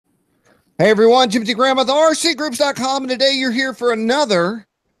Hey everyone, Jim T. Graham with RCGroups.com, and today you're here for another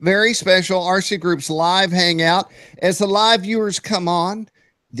very special RC Groups live hangout. As the live viewers come on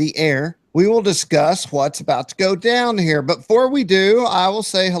the air, we will discuss what's about to go down here. But before we do, I will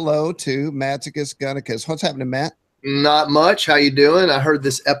say hello to Maticus Gunnicus. What's happening, Matt? Not much. How you doing? I heard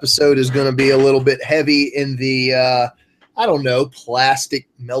this episode is going to be a little bit heavy in the, I don't know,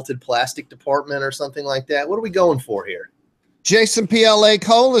 melted plastic department or something like that. What are we going for here? Jason PLA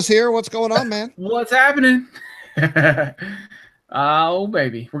Cole is here. What's going on, man? What's happening? Oh,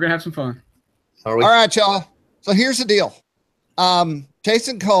 baby. We're going to have some fun. All right, y'all. So here's the deal.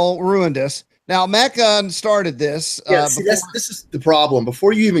 Jason Cole ruined us. Now, Matt Gunn started this. Yeah, see, this is the problem.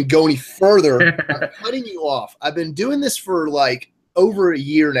 Before you even go any further, I'm cutting you off. I've been doing this for like over a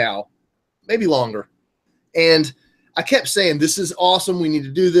year now, maybe longer. And I kept saying, this is awesome. We need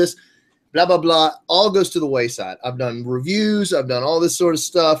to do this. Blah, blah, blah. All goes to the wayside. I've done reviews. I've done all this sort of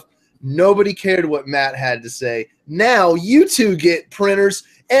stuff. Nobody cared what Matt had to say. Now you two get printers,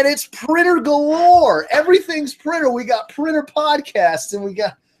 and it's printer galore. Everything's printer. We got printer podcasts, and we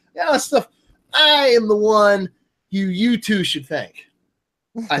got stuff. I am the one you two should thank.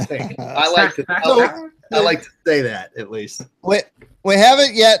 I think. I like to say that, at least. We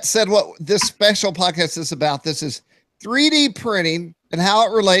haven't yet said what this special podcast is about. This is 3D printing and how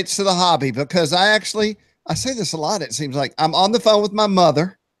it relates to the hobby, because I say this a lot. It seems like I'm on the phone with my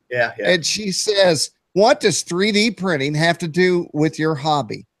mother. Yeah. And she says, what does 3D printing have to do with your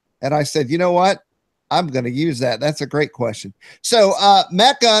hobby? And I said, you know what? I'm going to use that. That's a great question. So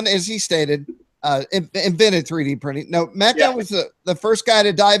Matt Gunn, as he stated, invented 3D printing. No, Matt Gunn was the first guy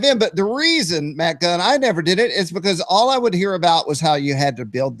to dive in. But the reason, Matt Gunn, I never did it is because all I would hear about was how you had to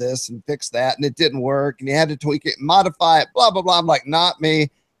build this and fix that, and it didn't work, and you had to tweak it and modify it, blah, blah, blah. I'm like, not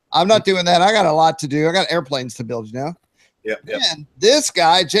me. I'm not doing that. I got a lot to do. I got airplanes to build, you know? Yep. And this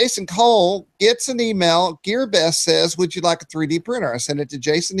guy, Jason Cole, gets an email. GearBest says, would you like a 3D printer? I sent it to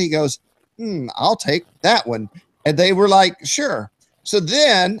Jason. He goes, I'll take that one. And they were like, sure. So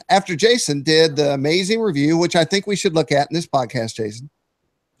then after Jason did the amazing review, which I think we should look at in this podcast, Jason,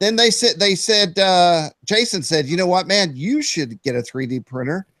 then Jason said, you know what, man, you should get a 3D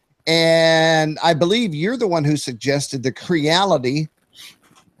printer. And I believe you're the one who suggested the Creality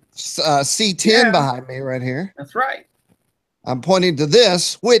C10 behind me right here. That's right. I'm pointing to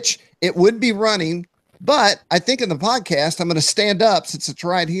this, which it would be running, but I think in the podcast, I'm going to stand up since it's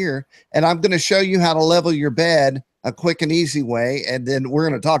right here, and I'm going to show you how to level your bed a quick and easy way, and then we're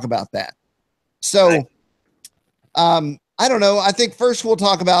going to talk about that. So, I don't know. I think first we'll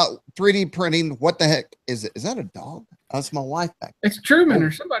talk about 3D printing. What the heck is it? Is that a dog? That's my wife back there. It's Truman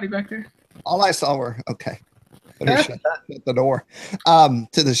or somebody back there. All I saw were, okay. Shut the door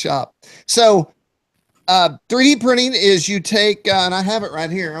to the shop. So, 3D printing is you take, and I have it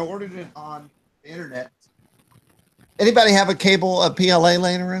right here. I ordered it on the internet. Anybody have a cable of PLA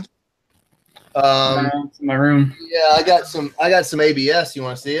laying around? It's in my room. Yeah, I got some ABS. You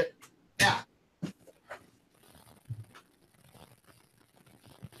want to see it? Yeah.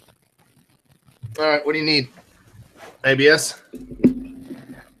 All right. What do you need? ABS.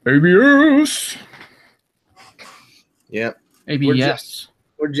 ABS. Yeah. ABS.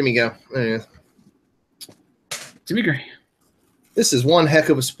 Where'd Jimmy go? There he is. Jimmy Gray. This is one heck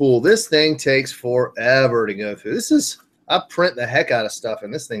of a spool. This thing takes forever to go through. I print the heck out of stuff,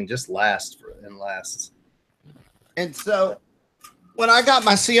 and this thing just lasts. And so when I got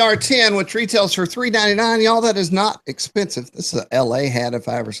my CR10, which retails for $3.99, y'all, that is not expensive. This is a LA hat if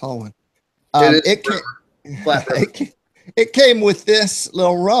I ever saw one. It came with this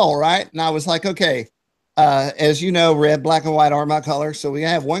little roll, right? And I was like, okay, as you know, red, black, and white are my colors. So we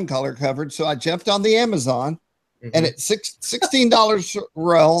have one color covered. So I jumped on the Amazon. And at $16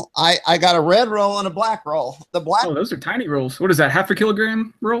 roll, I got a red roll and a black roll. The black. Oh, those are tiny rolls. What is that? Half a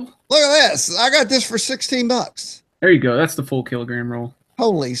kilogram roll? Look at this. I got this for $16. There you go. That's the full kilogram roll.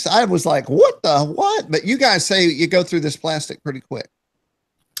 Holy! So I was like, what the what? But you guys say you go through this plastic pretty quick.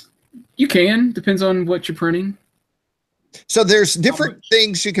 You can. Depends on what you're printing. So there's different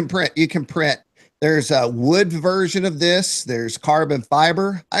things you can print. You can print. There's a wood version of this. There's carbon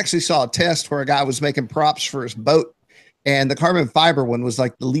fiber. I actually saw a test where a guy was making props for his boat, and the carbon fiber one was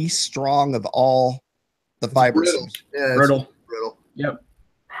like the least strong of all the fibers. Brittle. Yep.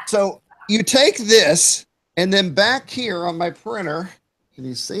 So you take this, and then back here on my printer, can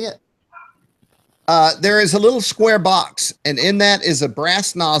you see it? There is a little square box, and in that is a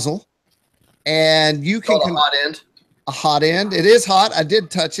brass nozzle, and you can a hot end. A hot end. It is hot. I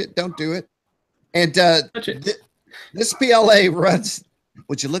did touch it. Don't do it. And this PLA runs.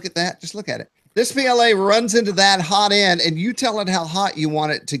 Would you look at that? Just look at it. This PLA runs into that hot end, and you tell it how hot you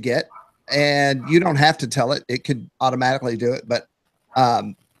want it to get. and you don't have to tell it. It could automatically do it. But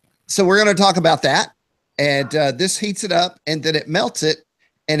so we're going to talk about that. And this heats it up, and then it melts it,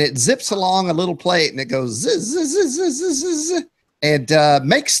 and it zips along a little plate, and it goes zzz, zzz, zzz, zzz, zzz, and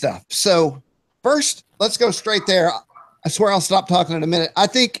makes stuff. So first, let's go straight there. I swear I'll stop talking in a minute. I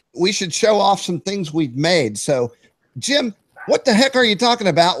think we should show off some things we've made. So, Jim, what the heck are you talking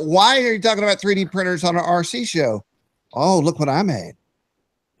about? Why are you talking about 3D printers on an RC show? Oh, look what I made.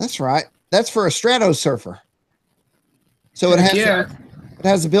 That's right. That's for a Strato surfer. So it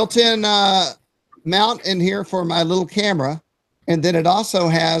has a built-in mount in here for my little camera. And then it also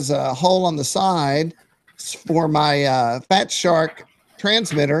has a hole on the side for my Fat Shark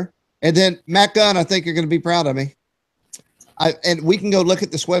transmitter. And then, Matt Gunn, I think you're going to be proud of me. And we can go look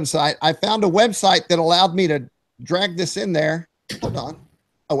at this website. I found a website that allowed me to drag this in there. Hold on.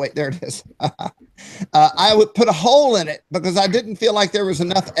 Oh, wait, there it is. I would put a hole in it because I didn't feel like there was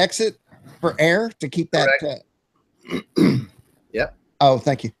enough exit for air to keep that. Yep. Oh,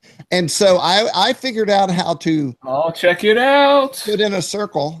 thank you. And so I figured out how to. Oh, check it out. Put in a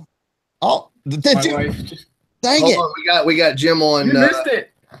circle. Oh, dang it. On, we got Jim on. You missed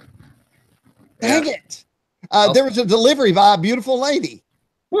it. Dang it. There was a delivery by a beautiful lady.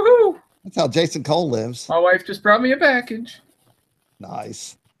 Woohoo! That's how Jason Cole lives. My wife just brought me a package.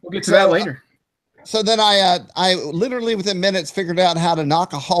 Nice. We'll get to that later. So then I literally within minutes figured out how to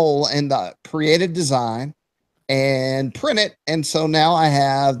knock a hole in the created design and print it. And so now I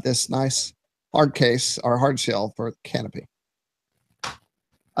have this nice hard case or hard shell for canopy.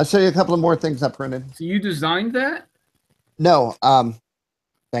 I'll show you a couple of more things I printed. So you designed that? No,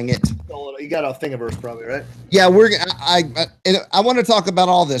 dang it. You got a Thingiverse probably, right? Yeah, I want to talk about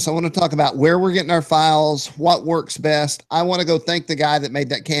all this. I want to talk about where we're getting our files, what works best. I want to go thank the guy that made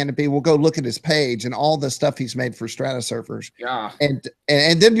that canopy. We'll go look at his page and all the stuff he's made for Strata surfers. Yeah.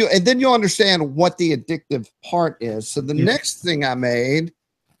 And then you'll understand what the addictive part is. So the next thing I made,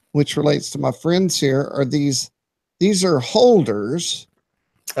 which relates to my friends here, are these are holders.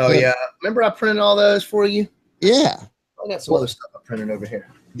 Oh yeah. Remember I printed all those for you? Yeah. I got some other stuff I printed over here.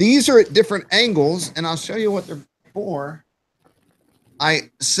 These are at different angles, and I'll show you what they're for.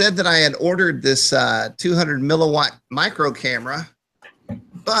 I said that I had ordered this 200 milliwatt micro camera,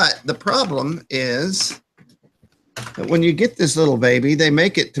 but the problem is that when you get this little baby, they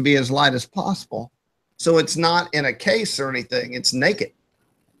make it to be as light as possible. So it's not in a case or anything. It's naked.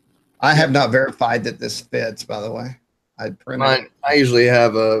 I have not verified that this fits, by the way. I usually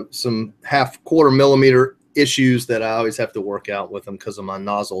have some quarter millimeter issues that I always have to work out with them because of my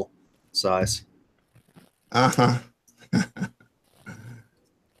nozzle size.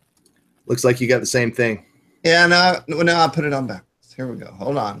 Looks like you got the same thing. Yeah, now I put it on backwards. Here we go.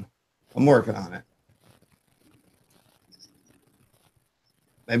 Hold on. I'm working on it.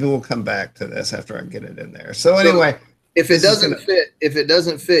 Maybe we'll come back to this after I get it in there. So anyway, if it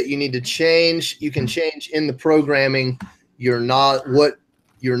doesn't fit, you need to change. You can change in the programming your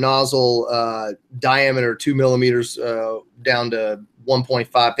nozzle diameter 2 millimeters down to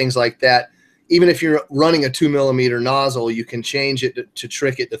 1.5, things like that. Even if you're running a 2 millimeter nozzle, you can change it to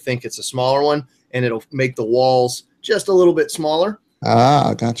trick it to think it's a smaller one, and it'll make the walls just a little bit smaller.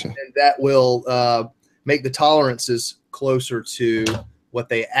 Ah, gotcha. And that will make the tolerances closer to what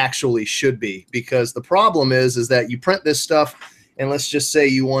they actually should be. Because the problem is that you print this stuff, and let's just say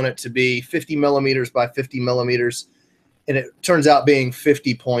you want it to be 50 millimeters by 50 millimeters, and it turns out being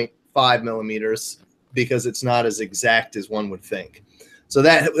 50.5 millimeters because it's not as exact as one would think. So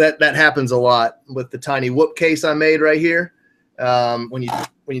that happens a lot with the tiny whoop case I made right here. When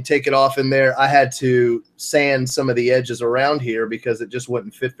you take it off in there, I had to sand some of the edges around here because it just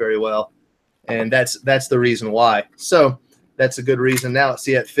wouldn't fit very well, and that's the reason why. So that's a good reason. Now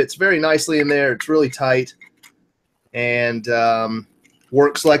see, it fits very nicely in there. It's really tight and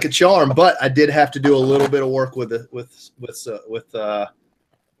works like a charm. But I did have to do a little bit of work with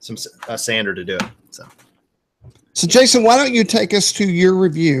some sander to do it. So Jason, why don't you take us to your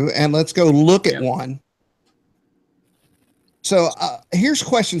review and let's go look at one. So here's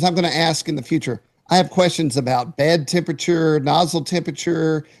questions I'm going to ask in the future. I have questions about bed temperature, nozzle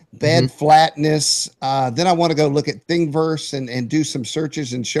temperature, bed flatness. Then I want to go look at Thingiverse and do some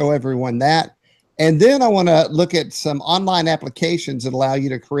searches and show everyone that. And then I want to look at some online applications that allow you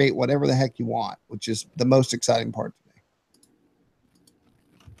to create whatever the heck you want, which is the most exciting part to me.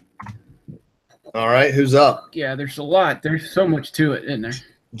 All right, who's up? Yeah, there's a lot. There's so much to it, isn't there?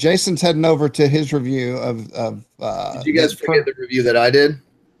 Jason's heading over to his review of did you guys forget the review that I did?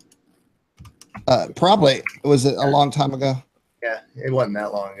 Probably. Was it a long time ago? Yeah, it wasn't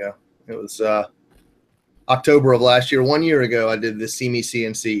that long ago. It was October of last year, 1 year ago, I did the See Me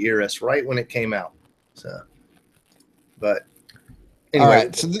CNC Iris right when it came out. So, but anyway. All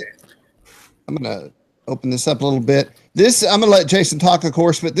right. So I'm going to open this up a little bit. This, I'm going to let Jason talk, of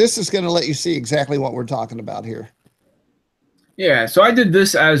course, but this is going to let you see exactly what we're talking about here. Yeah, so I did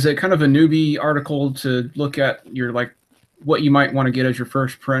this as a kind of a newbie article to look at your what you might want to get as your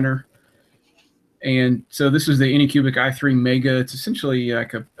first printer. And so this is the Anycubic i3 Mega. It's essentially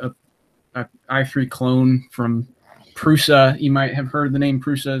like a i3 clone from Prusa. You might have heard the name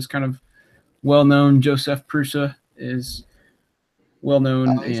Prusa. Is kind of well known. Joseph Prusa is well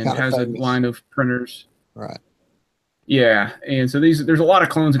known and has a line of printers. Right. Yeah, and so there's a lot of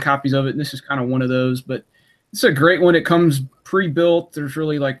clones and copies of it, and this is kind of one of those, but it's a great one. It comes pre-built. There's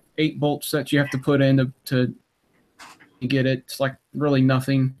really like 8 bolts that you have to put in to get it. It's like really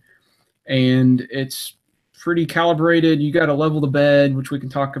nothing, and it's pretty calibrated. You got to level the bed, which we can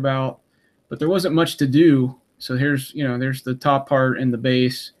talk about, but there wasn't much to do. So there's the top part and the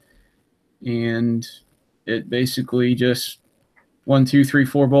base, and it basically just 1, 2, 3,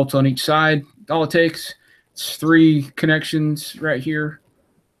 4 bolts on each side. All it takes. It's 3 connections right here.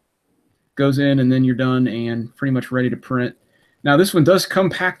 Goes in, and then you're done and pretty much ready to print. Now this one does come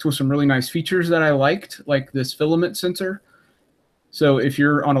packed with some really nice features that I liked, like this filament sensor. So if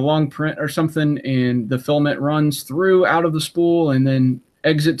you're on a long print or something and the filament runs through out of the spool and then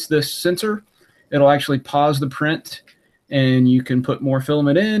exits this sensor, it'll actually pause the print, and you can put more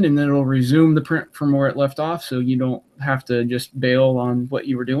filament in, and then it'll resume the print from where it left off, so you don't have to just bail on what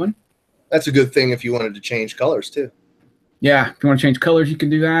you were doing. That's a good thing if you wanted to change colors too. Yeah, if you want to change colors, you can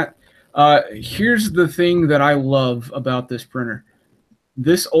do that. Here's the thing that I love about this printer.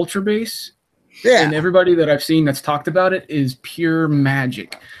 This Ultra Base, and everybody that I've seen that's talked about it, is pure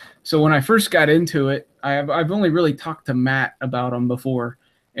magic. So when I first got into it, I've only really talked to Matt about them before,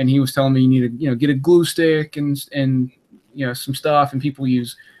 and he was telling me you need to get a glue stick and some stuff, and people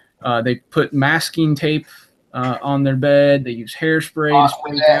use they put masking tape on their bed. They use hairspray to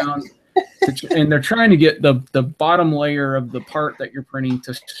spray down. And they're trying to get the bottom layer of the part that you're printing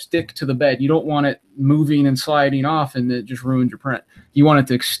to stick to the bed. You don't want it moving and sliding off and it just ruins your print. You want it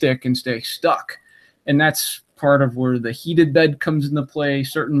to stick and stay stuck. And that's part of where the heated bed comes into play.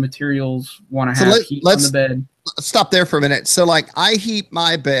 Certain materials want to have heat on the bed. Let's stop there for a minute. So like I heat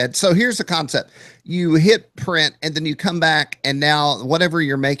my bed. So here's the concept. You hit print and then you come back and now whatever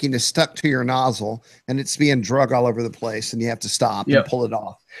you're making is stuck to your nozzle and it's being drug all over the place and you have to stop and pull it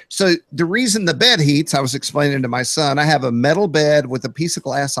off. So the reason the bed heats, I was explaining to my son, I have a metal bed with a piece of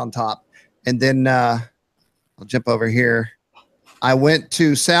glass on top. And then I'll jump over here. I went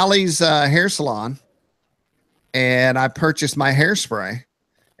to Sally's hair salon and I purchased my hairspray.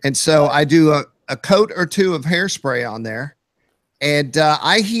 And so I do a coat or 2 of hairspray on there. And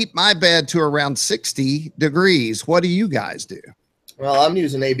I heat my bed to around 60 degrees. What do you guys do? Well, I'm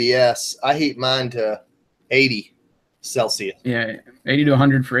using ABS. I heat mine to 80 Celsius. Yeah, 80 to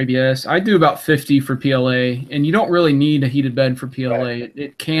 100 for ABS. I do about 50 for PLA, and you don't really need a heated bed for PLA. Right.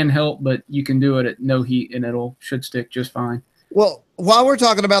 It can help, but you can do it at no heat, and should stick just fine. Well, while we're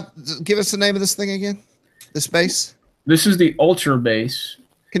talking about, give us the name of this thing again, this base. This is the Ultra Base.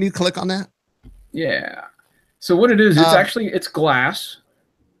 Can you click on that? Yeah. So what it is, it's glass.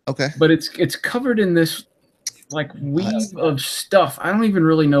 Okay. But it's covered in this like weave of stuff. I don't even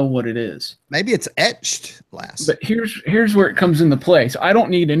really know what it is. Maybe it's etched glass. But here's where it comes into play. So I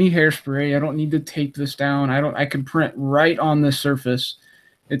don't need any hairspray. I don't need to tape this down. I can print right on this surface.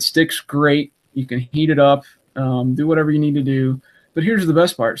 It sticks great. You can heat it up, do whatever you need to do. But here's the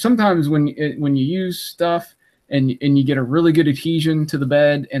best part. Sometimes when you use stuff and you get a really good adhesion to the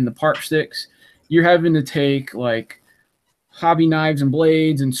bed and the part sticks, you're having to take like hobby knives and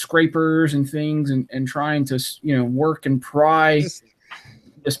blades and scrapers and things and trying to work and pry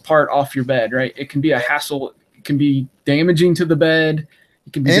this part off your bed, right? It can be a hassle. It can be damaging to the bed.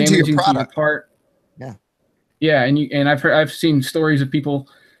 It can be damaging to your part. Yeah. Yeah, and I've seen stories of people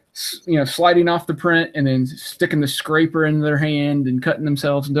sliding off the print and then sticking the scraper in their hand and cutting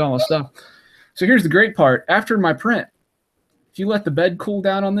themselves and doing all this stuff. So here's the great part. After my print, if you let the bed cool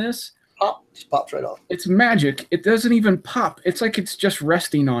down on this, just pops right off. It's magic. It doesn't even pop. It's like it's just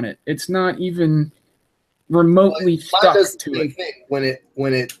resting on it. It's not even remotely stuck to it.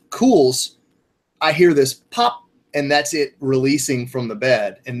 When it cools, I hear this pop, and that's it releasing from the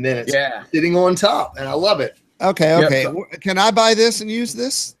bed, and then it's sitting on top, and I love it. Okay. Yep. Can I buy this and use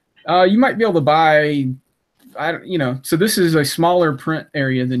this? You might be able to buy. So this is a smaller print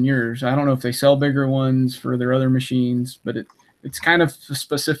area than yours. I don't know if they sell bigger ones for their other machines, but it's kind of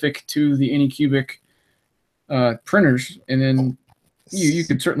specific to the Anycubic printers. And then you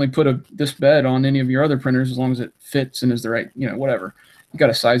could certainly put this bed on any of your other printers as long as it fits and is the right, whatever. You got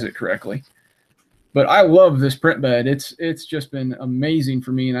to size it correctly. But I love this print bed. It's just been amazing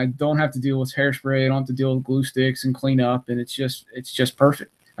for me, and I don't have to deal with hairspray. I don't have to deal with glue sticks and clean up, and it's just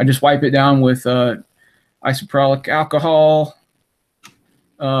perfect. I just wipe it down with isopropyl alcohol.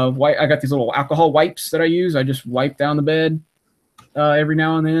 I got these little alcohol wipes that I use. I just wipe down the bed every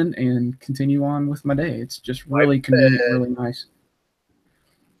now and then and continue on with my day. It's just really convenient, really nice.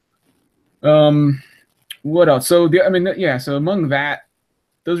 What else? So so among that,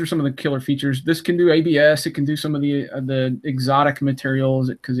 those are some of the killer features. This can do ABS. It can do some of the exotic materials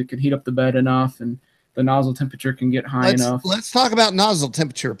because it can heat up the bed enough, and the nozzle temperature can get high enough. Let's talk about nozzle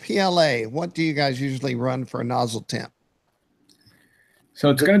temperature. PLA. What do you guys usually run for a nozzle temp? So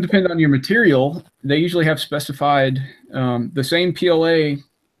it's going to depend on your material. They usually have specified the same PLA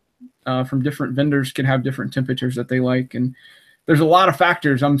from different vendors can have different temperatures that they like, and there's a lot of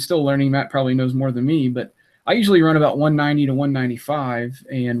factors. I'm still learning. Matt probably knows more than me, but I usually run about 190 to 195.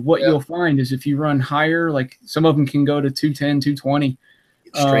 And what you'll find is if you run higher, like some of them can go to 210, 220,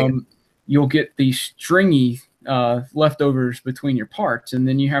 you'll get these stringy leftovers between your parts. And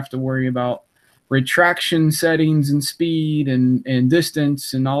then you have to worry about retraction settings and speed and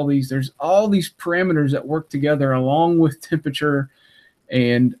distance and all these. There's all these parameters that work together along with temperature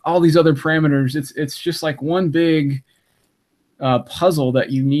and all these other parameters. It's just like one big puzzle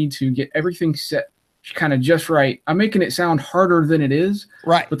that you need to get everything set kind of just right. I'm making it sound harder than it is,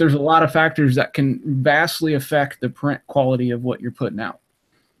 right? But there's a lot of factors that can vastly affect the print quality of what you're putting out.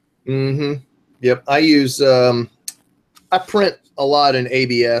 Mm-hmm. Yep. I use I print a lot in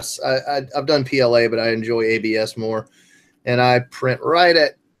ABS. I've done PLA, but I enjoy ABS more, and I print right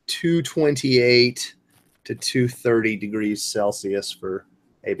at 228 to 230 degrees Celsius for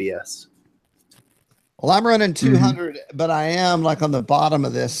ABS. Well, I'm running 200, but I am like on the bottom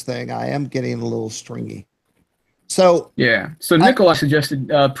of this thing. I am getting a little stringy. So yeah. So Nikolai suggested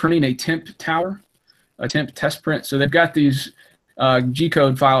printing a temp tower, a temp test print. So they've got these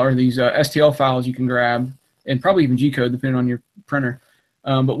G-code file or these STL files you can grab, and probably even G-code depending on your printer.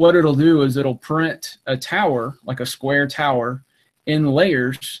 But what it'll do is it'll print a tower, like a square tower, in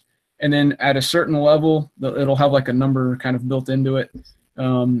layers, and then at a certain level, it'll have like a number kind of built into it.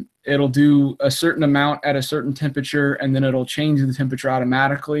 It'll do a certain amount at a certain temperature, and then it'll change the temperature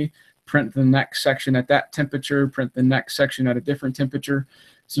automatically, print the next section at that temperature, print the next section at a different temperature.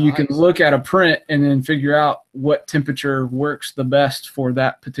 So you can look at a print and then figure out what temperature works the best for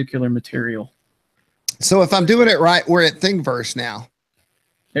that particular material. So if I'm doing it right, we're at Thingiverse now.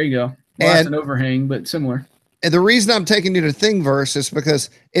 There you go. Well, that's an overhang, but similar. And the reason I'm taking you to Thingiverse is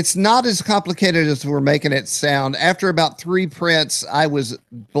because it's not as complicated as we're making it sound. After about 3 prints, I was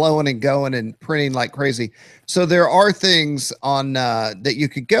blowing and going and printing like crazy. So there are things on that you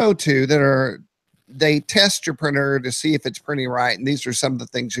could go to that they test your printer to see if it's printing right. And these are some of the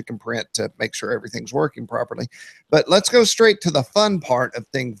things you can print to make sure everything's working properly. But let's go straight to the fun part of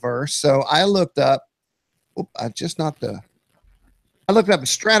Thingiverse. So I looked up, I looked up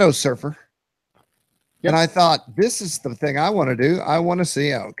Stratosurfer. Yep. And I thought, this is the thing I want to do. I want to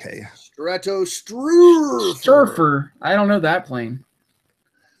see, okay. Stratosurfer. I don't know that plane.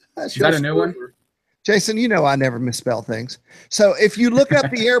 Is that a new one? Jason, you know I never misspell things. So if you look up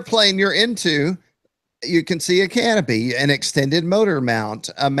the airplane you're into, you can see a canopy, an extended motor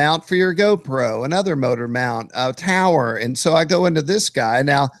mount, a mount for your GoPro, another motor mount, a tower. And so I go into this guy.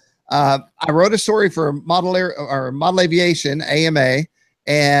 Now, I wrote a story for Model Aviation, AMA.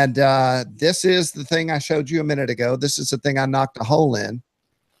 And this is the thing I showed you a minute ago. This is the thing I knocked a hole in,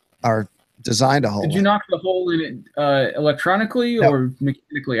 or designed a hole in. Did you knock the hole in it electronically or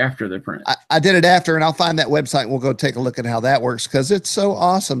mechanically after the print? I did it after, and I'll find that website, and we'll go take a look at how that works because it's so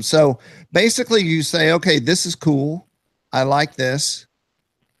awesome. So basically you say, okay, this is cool. I like this.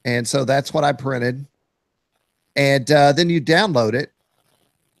 And so that's what I printed. And then you download it.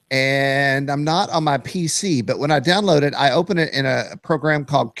 And I'm not on my PC, but when I download it, I open it in a program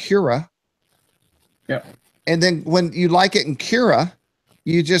called Cura. Yep. And then when you like it in Cura,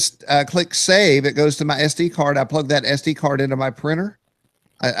 you just click save. It goes to my SD card. I plug that SD card into my printer.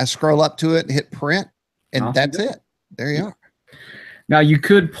 I scroll up to it and hit print, and awesome. That's it. There you are. Now you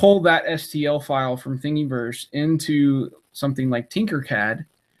could pull that STL file from Thingiverse into something like Tinkercad,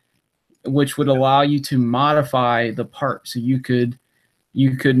 which would allow you to modify the part. So you could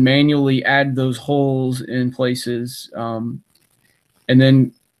manually add those holes in places and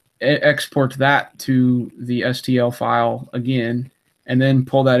then export that to the STL file again and then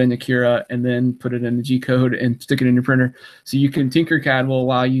pull that into Cura, and then put it in the G code and stick it in your printer. So you can Tinkercad will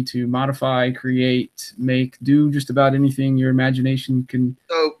allow you to modify, create, make, do just about anything your imagination can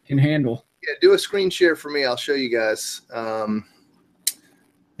handle. Yeah, do a screen share for me. I'll show you guys,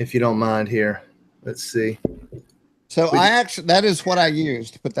 if you don't mind here. Let's see. So that is what I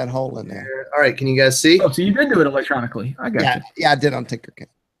used to put that hole in there. All right, can you guys see? Oh, so you did do it electronically. I got you. Yeah, I did on Tinkercad.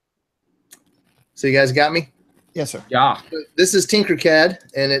 So you guys got me? Yes, sir. Yeah. This is Tinkercad,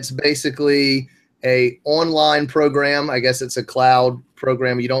 and it's basically a online program. I guess it's a cloud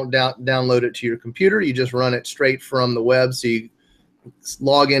program. You don't download it to your computer. You just run it straight from the web. So you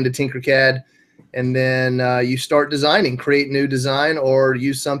log into Tinkercad, and then you start designing, create new design, or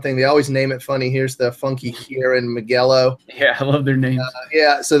use something. They always name it funny. Here's the Funky Kieran Magello. Yeah, I love their names.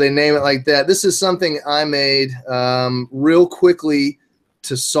 Yeah, so they name it like that. This is something I made real quickly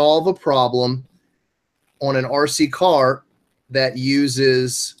to solve a problem on an RC car that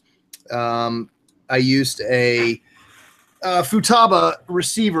uses, I used a Futaba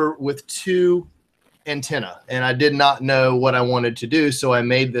receiver with 2 antenna, and I did not know what I wanted to do, so I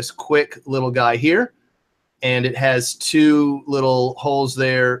made this quick little guy here, and it has 2 little holes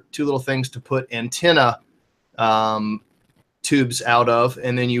there, 2 little things to put antenna tubes out of,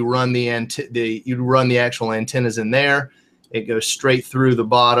 and then you run the actual antennas in there. It goes straight through the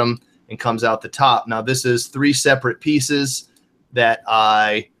bottom and comes out the top. Now this is 3 separate pieces that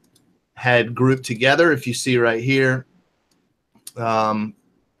I had grouped together. If you see right here,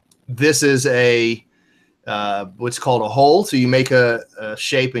 this is a what's called a hole. So you make a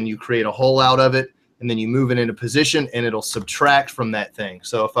shape and you create a hole out of it, and then you move it into position and it'll subtract from that thing.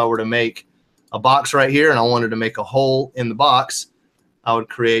 So if I were to make a box right here and I wanted to make a hole in the box, I would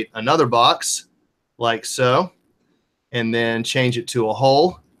create another box like so, and then change it to a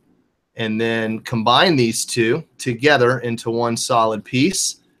hole, and then combine these 2 together into one solid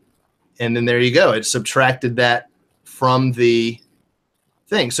piece. And then there you go. It subtracted that from the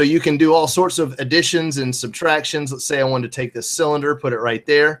thing. So you can do all sorts of additions and subtractions. Let's say I wanted to take this cylinder, put it right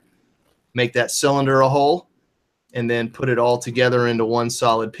there, make that cylinder a hole, and then put it all together into one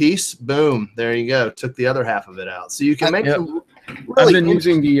solid piece. Boom. There you go. Took the other half of it out. So you can make some really I've been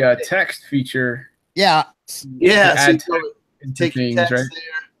using the text feature. Yeah. Yeah. Add So take things, text right?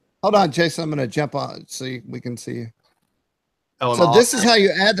 there. Hold on, Jason. I'm going to jump on so we can see you. Oh, so this is how you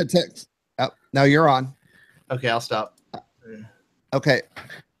add the text. Oh, now you're on. Okay, I'll stop. Okay.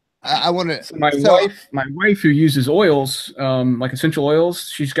 I want to. So my wife who uses oils, like essential oils,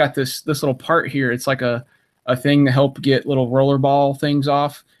 she's got this little part here. It's like a thing to help get little rollerball things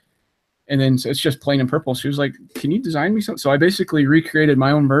off. And then so it's just plain and purple. She was like, "Can you design me something?" So I basically recreated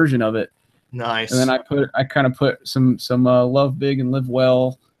my own version of it. Nice. And then I kind of put some love big and live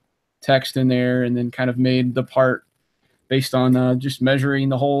well text in there, and then kind of made the part based on just measuring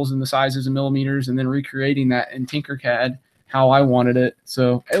the holes and the sizes in millimeters, and then recreating that in Tinkercad how I wanted it.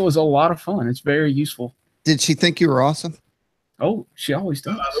 So it was a lot of fun. It's very useful. Did she think you were awesome? Oh, she always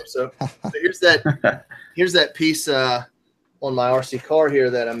does. I hope so. So here's that piece on my RC car here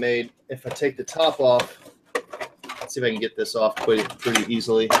that I made. If I take the top off, let's see if I can get this off pretty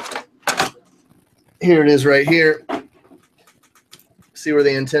easily. Here it is right here. See where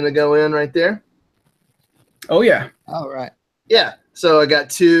the antenna go in right there? Oh yeah. All right. Yeah. So I got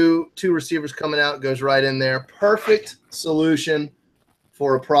two receivers coming out, goes right in there. Perfect solution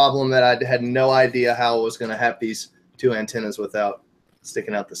for a problem that I had no idea how I was going to have these 2 antennas without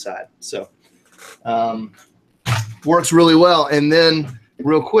sticking out the side. So works really well. And then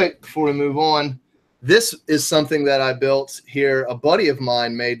real quick before we move on, this is something that I built here. A buddy of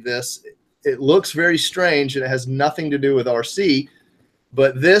mine made this. It looks very strange and it has nothing to do with RC,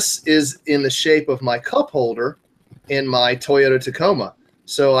 but this is in the shape of my cup holder in my Toyota Tacoma.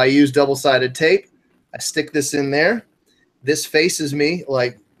 So I use double-sided tape. I stick this in there. This faces me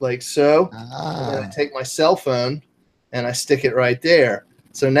like so. And then I take my cell phone and I stick it right there.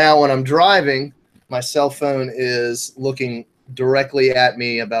 So now when I'm driving, my cell phone is looking directly at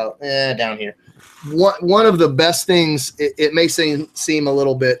me about down here. One of the best things, it may seem a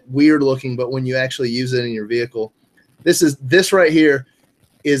little bit weird looking, but when you actually use it in your vehicle, this right here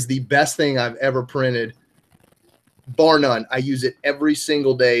is the best thing I've ever printed, bar none. I use it every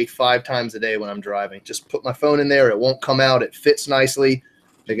single day, 5 times a day when I'm driving. Just put my phone in there. It won't come out. It fits nicely.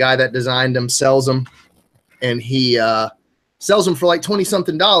 The guy that designed them sells them, and he sells them for like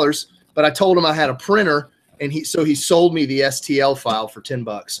 $20-something. But I told him I had a printer, and he sold me the STL file for $10.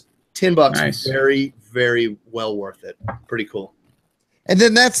 $10, nice. Very, very well worth it. Pretty cool. And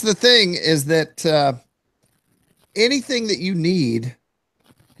then that's the thing is that anything that you need,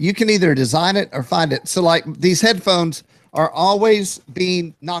 you can either design it or find it. So like these headphones are always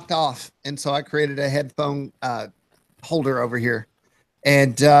being knocked off. And so I created a headphone holder over here.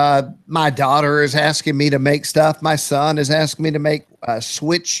 And my daughter is asking me to make stuff. My son is asking me to make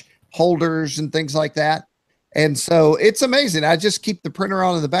switch holders and things like that. And so it's amazing. I just keep the printer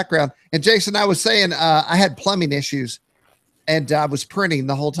on in the background. And Jason, I was saying I had plumbing issues and I was printing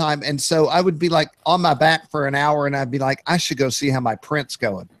the whole time. And so I would be like on my back for an hour and I'd be like, I should go see how my print's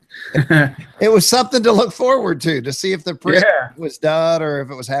going. It was something to look forward to see if the print was done or if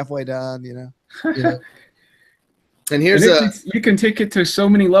it was halfway done, you know. Yeah. And here's you can take it to so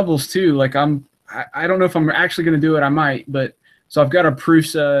many levels too. Like I don't know if I'm actually going to do it. I might, but so I've got a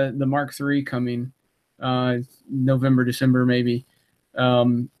Prusa, the Mark III coming November, December, maybe.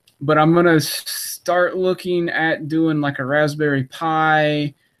 But I'm going to start looking at doing like a Raspberry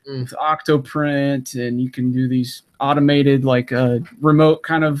Pi with Octoprint, and you can do these automated, like remote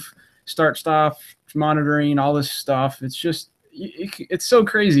kind of start stop monitoring, all this stuff. It's just, it's so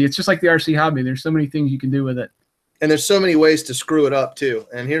crazy. It's just like the RC hobby. There's so many things you can do with it. And there's so many ways to screw it up too.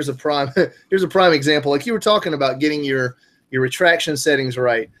 And here's a prime example. Like you were talking about getting your retraction settings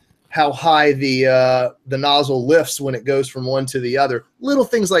right, how high the nozzle lifts when it goes from one to the other. Little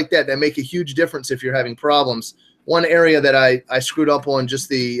things like that make a huge difference if you're having problems. One area that I screwed up on just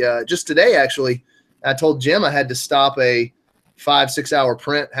today, actually, I told Jim I had to stop a 5-6 hour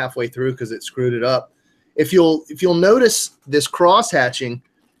print halfway through because it screwed it up. If you'll notice this cross hatching,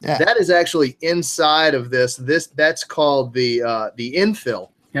 that is actually inside of this. That's called the infill.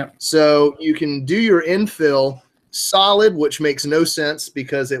 Yep. So you can do your infill solid, which makes no sense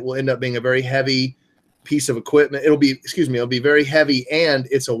because it will end up being a very heavy piece of equipment. It'll be very heavy, and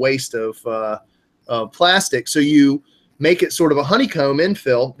it's a waste of plastic. So you make it sort of a honeycomb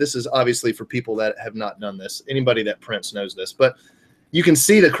infill. This is obviously for people that have not done this. Anybody that prints knows this, but you can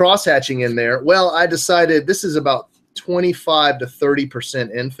see the cross hatching in there. Well, I decided this is about 25 to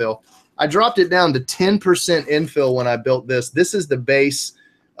 30% infill. I dropped it down to 10% infill when I built this. This is the base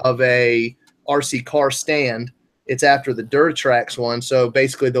of a RC car stand. It's after the Duratrax one. So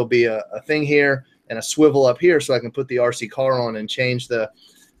basically there'll be a thing here and a swivel up here so I can put the RC car on and change it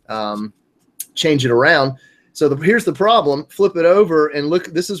around. So here's the problem. Flip it over and look.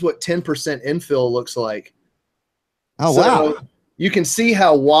 This is what 10% infill looks like. Oh, wow. You can see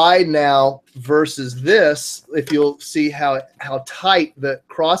how wide now versus this, if you'll see how tight the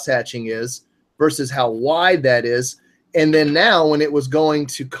cross hatching is versus how wide that is. And then now when it was going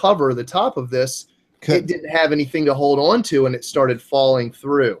to cover the top of this, it didn't have anything to hold on to and it started falling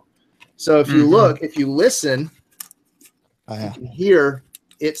through. So if you look, if you listen, you can hear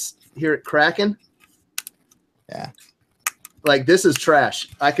it cracking. Yeah. Like this is trash.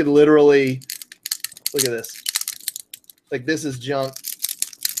 I could literally, look at this. Like this is junk.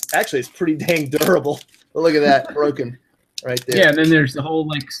 Actually, it's pretty dang durable. But look at that, broken right there. Yeah, and then there's the whole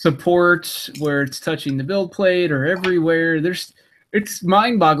like support where it's touching the build plate or everywhere. It's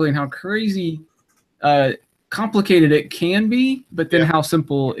mind-boggling how crazy complicated it can be, but then how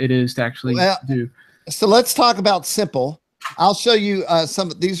simple it is to actually do. So let's talk about simple. I'll show you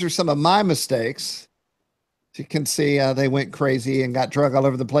these are some of my mistakes. As you can see, they went crazy and got drug all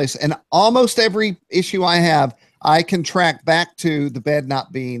over the place. And almost every issue I have, I can track back to the bed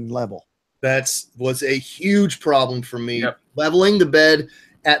not being level. That was a huge problem for me. Yep. Leveling the bed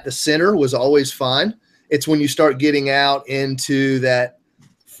at the center was always fine. It's when you start getting out into that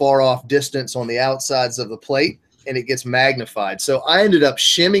far off distance on the outsides of the plate and it gets magnified. So I ended up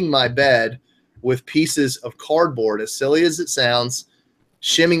shimming my bed with pieces of cardboard, as silly as it sounds,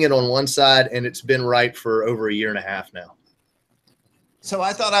 shimming it on one side, and it's been right for over 1.5 years now. So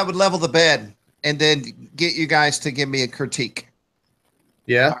I thought I would level the bed and then get you guys to give me a critique.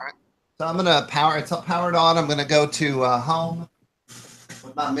 Yeah. All right. So I'm going to it's powered on. I'm going to go to home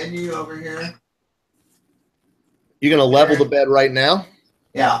with my menu over here. You're going to level the bed right now?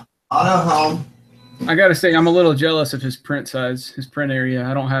 Yeah. Auto home. I got to say, I'm a little jealous of his print size, his print area.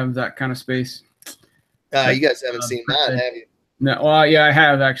 I don't have that kind of space. You guys haven't seen mine, have you? No. Well, yeah, I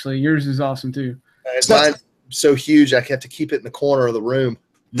have actually. Yours is awesome too. Mine's so huge, I have to keep it in the corner of the room.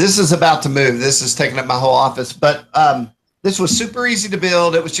 This is about to move. This is taking up my whole office, but this was super easy to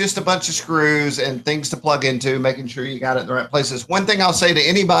build. It was just a bunch of screws and things to plug into, making sure you got it in the right places. One thing I'll say to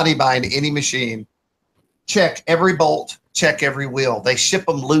anybody buying any machine, check every bolt, check every wheel. They ship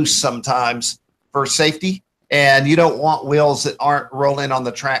them loose sometimes for safety, and you don't want wheels that aren't rolling on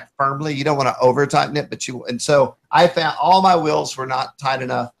the track firmly. You don't want to over tighten it, and so I found all my wheels were not tight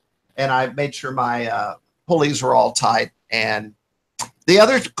enough, and I made sure my pulleys were all tight. And the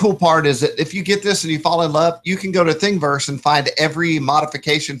other cool part is that if you get this and you fall in love, you can go to Thingiverse and find every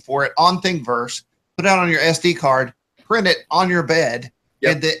modification for it on Thingiverse, put it on your SD card, print it on your bed.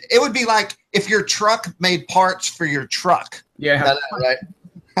 Yep. And it would be like if your truck made parts for your truck. Yeah. Right.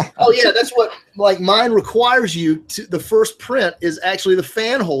 Oh yeah, that's what like mine requires you to. The first print is actually the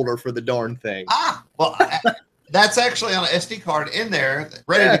fan holder for the darn thing. Ah, well, that's actually on an SD card in there,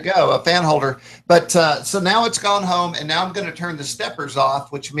 ready to go, a fan holder. But so now it's gone home, and now I'm going to turn the steppers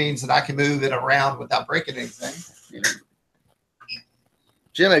off, which means that I can move it around without breaking anything. Yeah.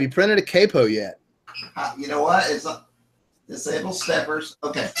 Jim, have you printed a capo yet? You know what? It's disable steppers.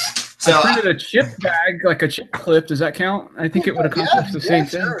 Okay. So I printed a chip bag, like a chip clip. Does that count? I think it would accomplish the same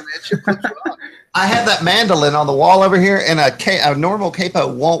thing. Sure, man. Chip clips rock. I have that mandolin on the wall over here, and a normal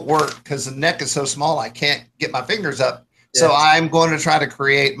capo won't work because the neck is so small I can't get my fingers up. Yeah. So I'm going to try to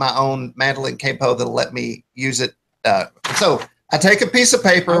create my own mandolin capo that'll let me use it. So I take a piece of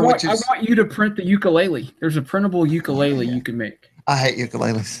paper, I want you to print the ukulele. There's a printable ukulele you can make. I hate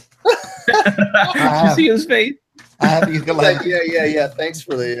ukuleles. Did you see his face? I have a ukulele. Yeah. Thanks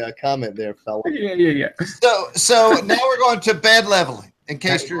for the comment there, fella. Yeah. So now we're going to bed leveling. In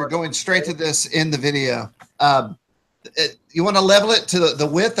case you're going straight to this in the video, you want to level it to the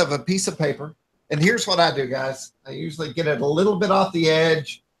width of a piece of paper. And here's what I do, guys. I usually get it a little bit off the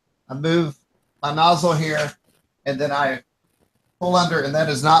edge. I move my nozzle here, and then I pull under, and that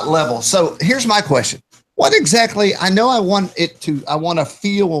is not level. So here's my question. What exactly, I know I want to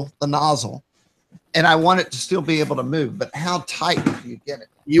feel the nozzle, and I want it to still be able to move, but how tight do you get it?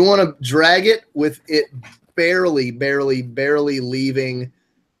 You want to drag it with it barely leaving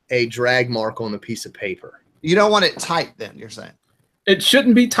a drag mark on the piece of paper. You don't want it tight then, you're saying? It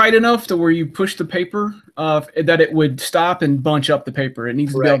shouldn't be tight enough to where you push the paper that it would stop and bunch up the paper. It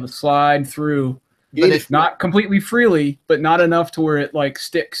needs to be able to slide through, but if not completely freely, but not enough to where it like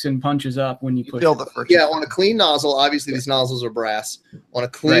sticks and punches up when you push it. Yeah, on a clean nozzle, obviously these nozzles are brass. On a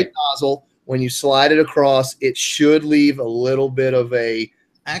clean nozzle, when you slide it across, it should leave a little bit of a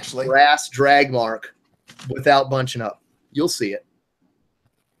brass drag mark without bunching up. You'll see it.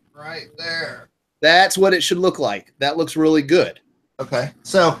 Right there. That's what it should look like. That looks really good. Okay.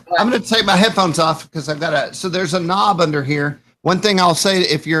 So I'm going to take my headphones off because I've got so there's a knob under here. One thing I'll say,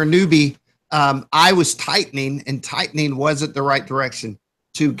 if you're a newbie, I was tightening, and tightening wasn't the right direction.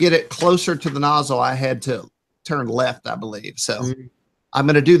 To get it closer to the nozzle, I had to turn left, I believe. So I'm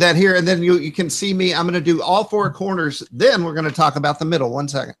going to do that here, and then you can see me. I'm going to do all four corners. Then we're going to talk about the middle. 1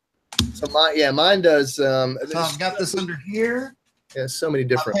 second. So mine does. So I've got this under here. Yeah, so many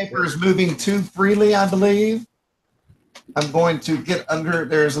different. My paper is moving too freely, I believe. I'm going to get under.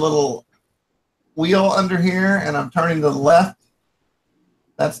 There's a little wheel under here, and I'm turning to the left.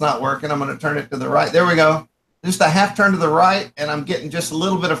 That's not working. I'm going to turn it to the right. There we go. Just a half turn to the right, and I'm getting just a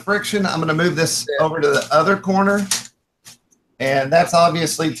little bit of friction. I'm going to move this over to the other corner, and that's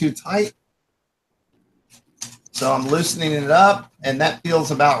obviously too tight. So I'm loosening it up, and that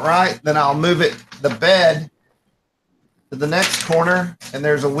feels about right. Then I'll move the bed to the next corner, and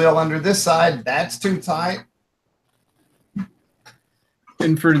there's a wheel under this side. That's too tight.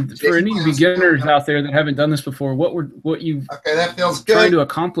 And for any beginners out there that haven't done this before, what you've that feels good. Trying to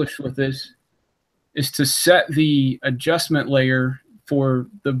accomplish with this is to set the adjustment layer for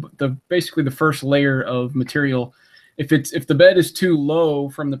the basically the first layer of material. If the bed is too low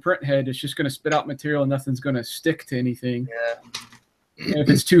from the print head, it's just going to spit out material and nothing's going to stick to anything. Yeah. And if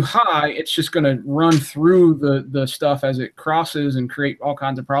it's too high, it's just going to run through the stuff as it crosses and create all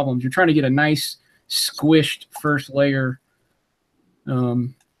kinds of problems. You're trying to get a nice squished first layer.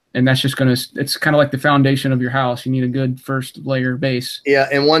 And that's just it's kind of like the foundation of your house. You need a good first layer base. Yeah.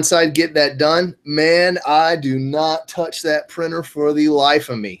 And once I get that done, man, I do not touch that printer for the life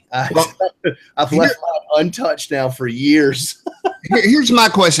of me. I've left mine untouched now for years. Here's my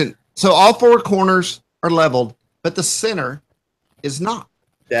question. So all four corners are leveled, but the center is not.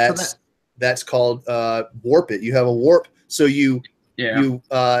 That's called warp it. You have a warp. So you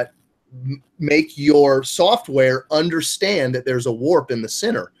make your software understand that there's a warp in the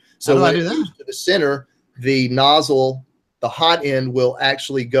center. So when it moves to the center, the nozzle, the hot end will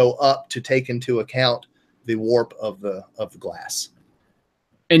actually go up to take into account the warp of the glass.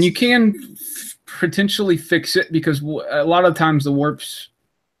 And you can potentially fix it because a lot of times the warps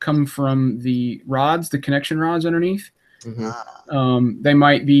come from the rods, the connection rods underneath. Mm-hmm. They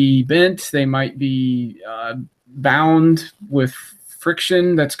might be bent. They might be bound with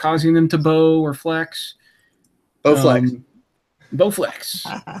friction that's causing them to bow or flex. Bowflex.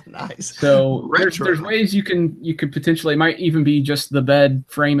 Nice. So there's ways you could potentially, it might even be just the bed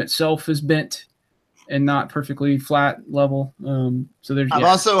frame itself is bent and not perfectly flat level. So I've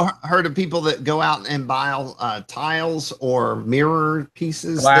also heard of people that go out and buy tiles or mirror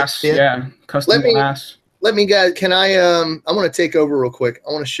pieces. Glass, custom glass. let me guys. Can I? I want to take over real quick.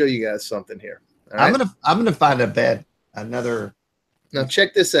 I want to show you guys something here. All right? I'm gonna find a bed. Another. Now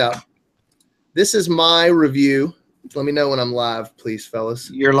check this out. This is my review. Let me know when I'm live, please, fellas.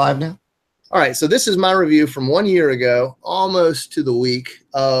 You're live now. All right, so this is my review from 1 year ago, almost to the week,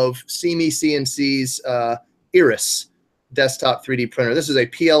 of CME CNC's Iris desktop 3D printer. This is a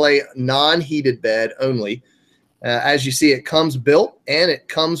PLA non-heated bed only. As you see, it comes built, and it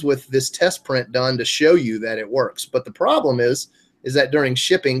comes with this test print done to show you that it works. But the problem is that during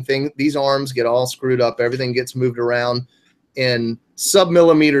shipping, these arms get all screwed up. Everything gets moved around in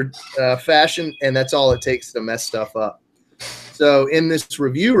sub-millimeter fashion, and that's all it takes to mess stuff up. So in this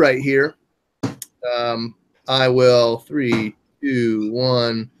review right here, I will 3, 2,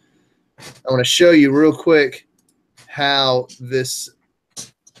 1. I want to show you real quick how this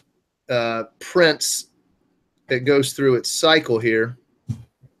prints. It goes through its cycle here,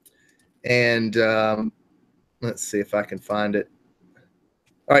 and let's see if I can find it.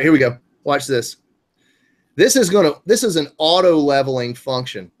 All right, here we go. Watch this. This is an auto leveling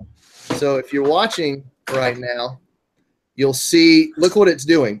function. So if you're watching right now, you'll see, look what it's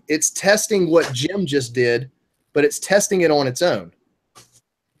doing. It's testing what Jim just did, but it's testing it on its own.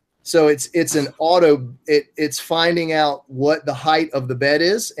 So it's an auto, it's finding out what the height of the bed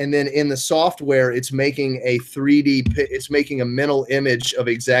is, and then in the software, it's making a 3D, it's making a mental image of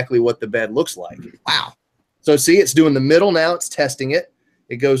exactly what the bed looks like. Wow. So see, it's doing the middle now, it's testing it.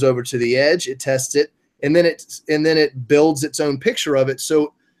 It goes over to the edge, it tests it, and then it builds its own picture of it.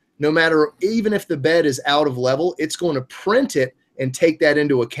 So no matter, even if the bed is out of level, it's going to print it and take that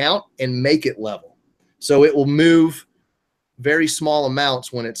into account and make it level. So it will move very small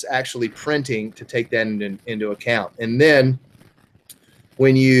amounts when it's actually printing to take that into account. And then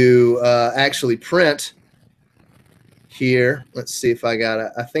when you actually print here, let's see if I got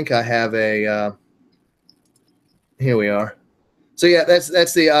it. I think I have a, here we are. So yeah,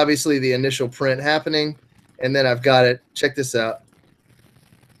 that's obviously the initial print happening. And then I've got it, check this out.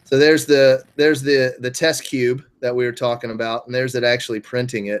 So there's the test cube that we were talking about, and there's it actually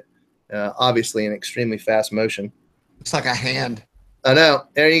printing it, obviously in extremely fast motion. It's like a hand. I know.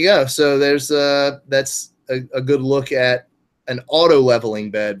 There you go. So there's that's a good look at an auto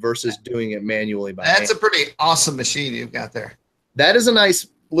leveling bed versus doing it manually by hand. That's a pretty awesome machine you've got there. That is a nice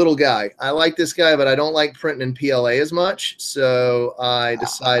little guy. I like this guy, but I don't like printing in PLA as much. So I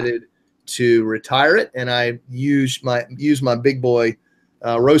decided to retire it, and I use my big boy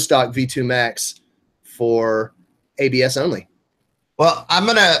Rostock V2 Max for ABS only. Well, I'm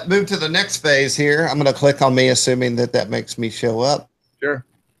going to move to the next phase here. I'm going to click on me, assuming that makes me show up. Sure.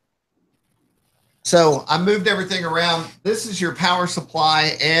 So I moved everything around. This is your power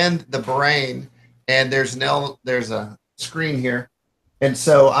supply and the brain, and there's a screen here. And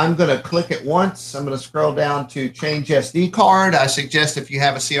so I'm going to click it once. I'm going to scroll down to change SD card. I suggest if you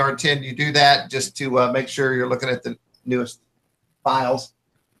have a CR10, you do that just to make sure you're looking at the newest files.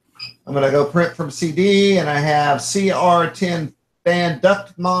 I'm going to go print from CD, and I have CR10 fan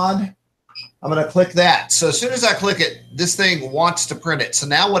duct mod. I'm going to click that. So as soon as I click it, this thing wants to print it. So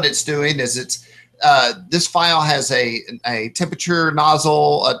now what it's doing is this file has a temperature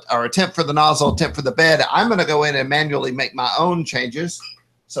nozzle or a temp for the nozzle, temp for the bed. I'm going to go in and manually make my own changes.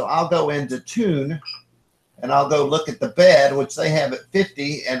 So I'll go into tune, and I'll go look at the bed, which they have at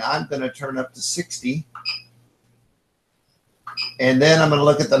 50, and I'm going to turn up to 60. And then I'm going to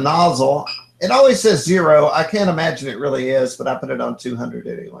look at the nozzle. It always says 0. I can't imagine it really is, but I put it on 200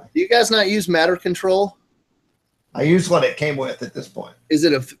 anyway. Do you guys not use matter control? I use what it came with at this point. Is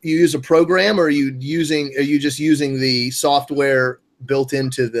it you use a program, or are you just using the software built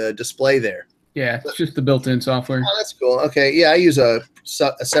into the display there? Yeah, it's just the built-in software. Oh, that's cool. Okay, yeah, I use a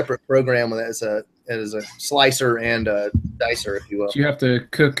separate program that is a slicer and a dicer, if you will. So you have to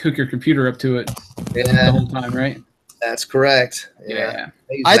hook your computer up to it the whole time, right? That's correct. Yeah.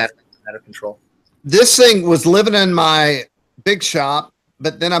 I use matter control. This thing was living in my big shop,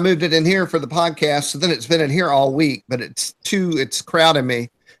 but then I moved it in here for the podcast. So then it's been in here all week, but it's crowding me.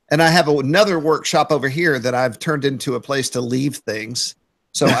 And I have another workshop over here that I've turned into a place to leave things.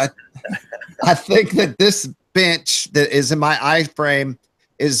 So I think that this bench that is in my iframe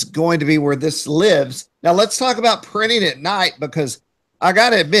is going to be where this lives. Now let's talk about printing at night, because I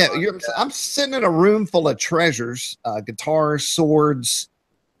got to admit, I'm sitting in a room full of treasures, guitars, swords,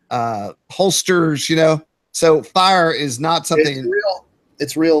 holsters, so fire is not something.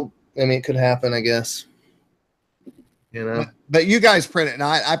 It's real. I mean, it could happen, I guess. But you guys print at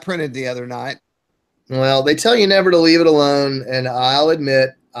night. I printed the other night. Well, they tell you never to leave it alone, and I'll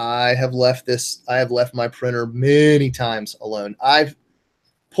admit I have left my printer many times alone.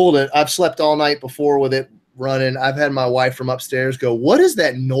 pulled it. I've slept all night before with it running. I've had my wife from upstairs go, "What is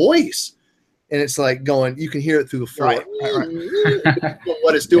that noise?" And it's like going, you can hear it through the floor. Right.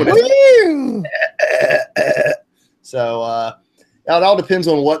 What it's doing. So it all depends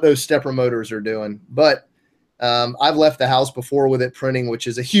on what those stepper motors are doing. But I've left the house before with it printing, which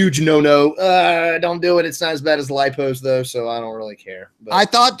is a huge no-no. Don't do it. It's not as bad as lipos, though, so I don't really care. But I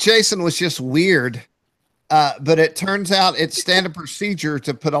thought Jason was just weird, but it turns out it's standard procedure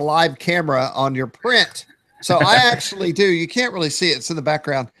to put a live camera on your print. So I actually do. You can't really see it. It's in the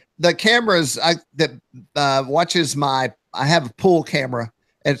background. The cameras that watches I have a pool camera.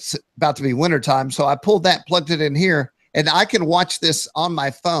 It's about to be wintertime, so I pulled that, plugged it in here, and I can watch this on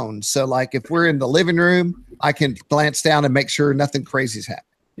my phone. So, like, if we're in the living room, I can glance down and make sure nothing crazy's happening.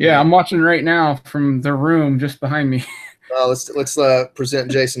 Yeah, I'm watching right now from the room just behind me. Well, let's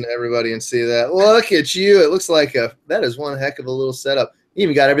present Jason to everybody and see that. Look at you. It looks like that is one heck of a little setup. You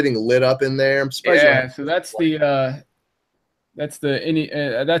even got everything lit up in there. I'm surprised. Yeah, so that's the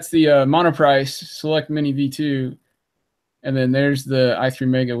Monoprice Select Mini V2, and then there's the i3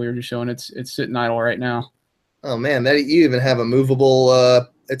 Mega we were just showing. It's sitting idle right now. Oh man, you even have a movable.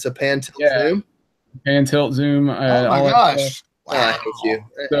 It's a pan tilt zoom. Pan tilt zoom. Oh my gosh! Wow. I hate you.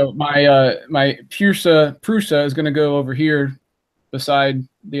 So my Prusa is going to go over here beside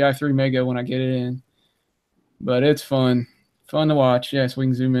the i3 Mega when I get it in. But it's fun to watch. Yes, we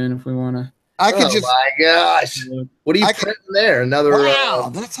can zoom in if we want to. I could my gosh! What are you printing there? Another.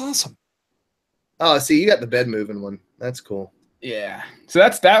 Wow, that's awesome. Oh, see, you got the bed moving one. That's cool. Yeah. So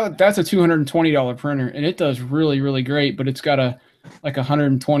that's a $220 printer, and it does really, really great. But it's got a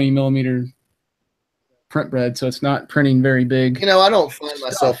 120 millimeter print bed, so it's not printing very big. You know, I don't find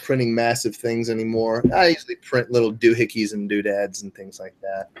myself printing massive things anymore. I usually print little doohickeys and doodads and things like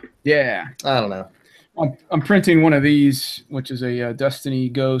that. Yeah. I don't know. I'm printing one of these, which is a Destiny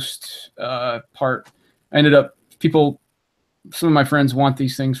Ghost part. I ended up some of my friends want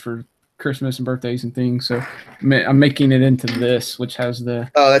these things for Christmas and birthdays and things, so I'm making it into this, which has the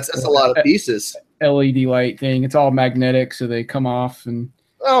that's a lot of pieces. LED light thing. It's all magnetic, so they come off. And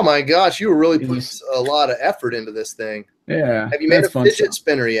oh my gosh, you were really putting a lot of effort into this thing. Yeah. Have you made a fidget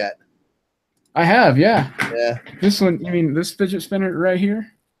spinner yet? I have, yeah. Yeah. This one, you mean this fidget spinner right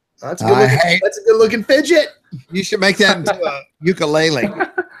here? That's a good looking fidget. You should make that into a ukulele.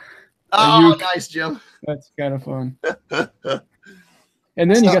 Nice, Jim. That's kind of fun. And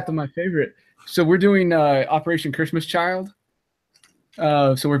then you got my favorite. So we're doing Operation Christmas Child.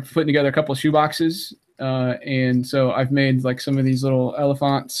 So we're putting together a couple of shoe boxes. And so I've made like some of these little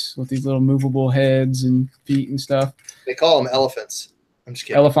elephants with these little movable heads and feet and stuff. They call them elephants. I'm just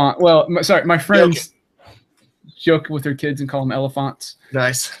kidding. Elephant. Well, sorry, my friends joke with their kids and call them elephants.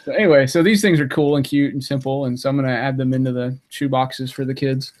 Nice. So anyway, so these things are cool and cute and simple, and so I'm going to add them into the shoe boxes for the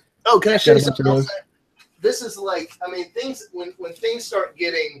kids. Oh, can I show you something else? This is like, I mean, things when things start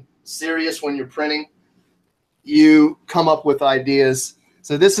getting serious when you're printing, you come up with ideas.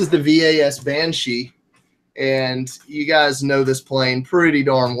 So this is the VAS Banshee, and you guys know this plane pretty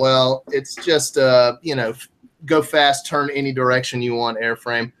darn well. It's just go fast, turn any direction you want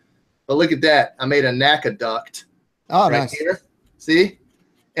airframe. But look at that. I made a NACA duct. Oh, nice. Here. See?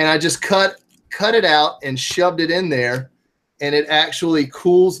 And I just cut it out and shoved it in there, and it actually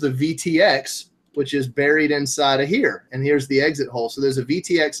cools the VTX, which is buried inside of here. And here's the exit hole. So there's a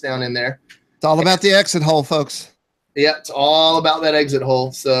VTX down in there. It's all about the exit hole, folks. Yeah, it's all about that exit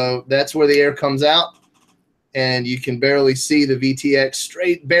hole. So that's where the air comes out, and you can barely see the VTX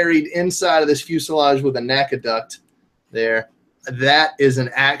straight buried inside of this fuselage with a NACA duct there. That is an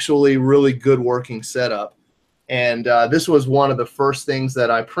actually really good working setup. And this was one of the first things that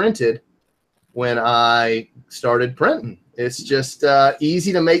I printed when I started printing. It's just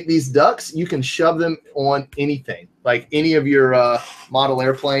easy to make these ducts. You can shove them on anything, like any of your model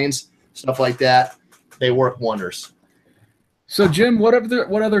airplanes, stuff like that. They work wonders. So, Jim, what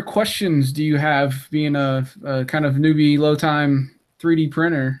other questions do you have being a kind of newbie, low-time 3D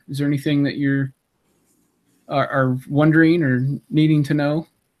printer? Is there anything that you're are wondering or needing to know?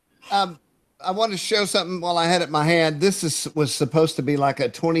 I want to show something while I had it in my hand. This was supposed to be like a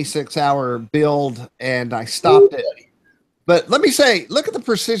 26-hour build, and I stopped it. But let me say, look at the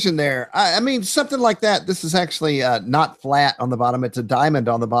precision there. I mean, something like that. This is actually not flat on the bottom. It's a diamond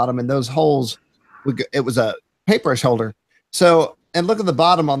on the bottom, and those holes, it was a paintbrush holder. So, and look at the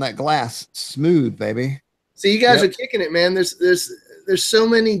bottom on that glass. Smooth, baby. So you guys are kicking it, man. There's so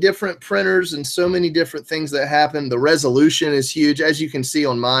many different printers and so many different things that happen. The resolution is huge. As you can see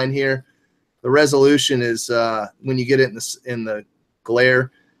on mine here, the resolution is when you get it in the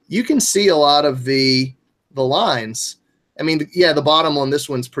glare, you can see a lot of the lines. I mean, yeah, the bottom on this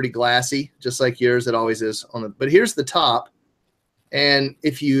one's pretty glassy, just like yours. It always is on the. But here's the top, and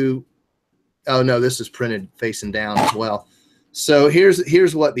if you, oh no, this is printed facing down as well. So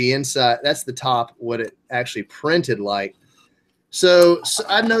here's what the inside. That's the top. What it actually printed like. So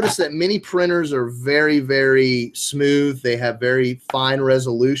I've noticed that many printers are very, very smooth. They have very fine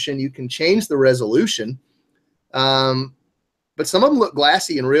resolution. You can change the resolution. But some of them look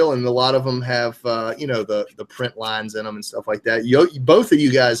glassy and real, and a lot of them have, you know, the print lines in them and stuff like that. Both of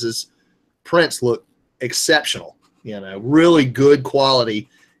you guys' prints look exceptional, you know, really good quality,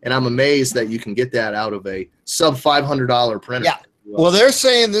 and I'm amazed that you can get that out of a sub $500 printer. Yeah. Well, they're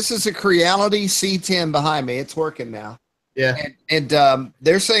saying this is a Creality C10 behind me. It's working now. Yeah. And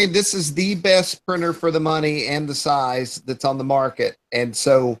they're saying this is the best printer for the money and the size that's on the market. And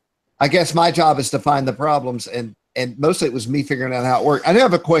so I guess my job is to find the problems, and mostly it was me figuring out how it worked. I do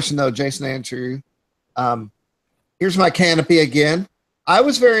have a question though, Jason, to answer you. Here's my canopy again. I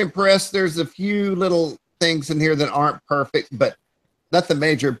was very impressed. There's a few little things in here that aren't perfect, but nothing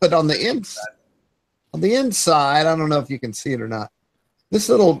major. But on the inside, I don't know if you can see it or not. This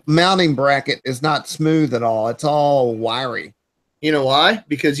little mounting bracket is not smooth at all. It's all wiry. You know why?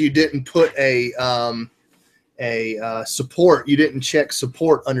 Because you didn't put a support. You didn't check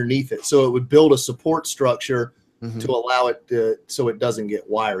support underneath it, so it would build a support structure to allow it to, so it doesn't get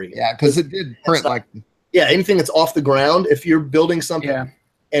wiry. Yeah, because it did print like. Yeah, anything that's off the ground, if you're building something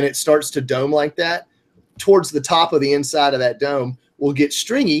and it starts to dome like that, towards the top of the inside of that dome will get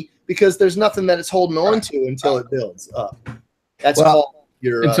stringy because there's nothing that it's holding on to until it builds up. That's called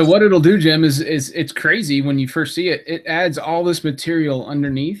your. And so what it'll do, Jim, is it's crazy when you first see it. It adds all this material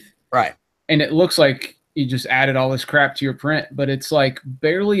underneath, right? And it looks like you just added all this crap to your print, but it's like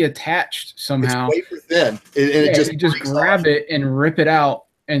barely attached somehow. It's wafer thin. You just grab it and rip it out,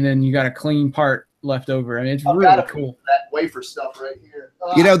 and then you got a clean part left over. I mean, it's really cool. That wafer stuff right here.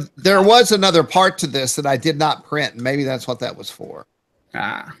 You know, there was another part to this that I did not print, and maybe that's what that was for.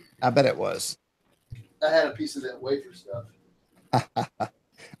 I bet it was. I had a piece of that wafer stuff.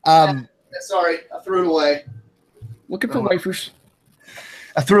 Sorry, I threw it away. Looking for wafers.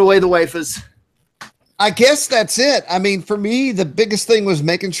 I threw away the wafers. I guess that's it. I mean, for me, the biggest thing was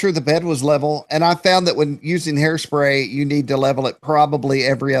making sure the bed was level. And I found that when using hairspray, you need to level it probably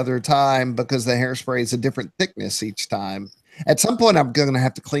every other time because the hairspray is a different thickness each time. At some point, I'm going to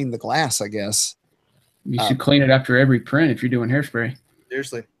have to clean the glass, I guess. You should clean it after every print if you're doing hairspray.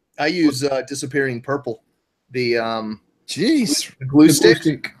 Seriously. I use Disappearing Purple. The glue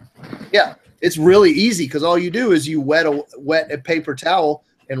stick. Yeah, it's really easy because all you do is you wet a paper towel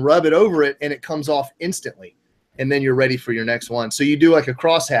and rub it over it, and it comes off instantly. And then you're ready for your next one. So you do like a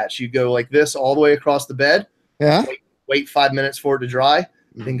crosshatch. You go like this all the way across the bed. Yeah. Wait 5 minutes for it to dry.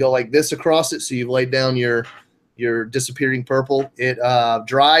 Then go like this across it. So you've laid down your Disappearing Purple. It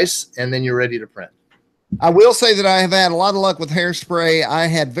dries, and then you're ready to print. I will say that I have had a lot of luck with hairspray. I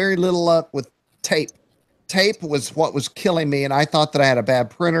had very little luck with tape. Tape was what was killing me, and I thought that I had a bad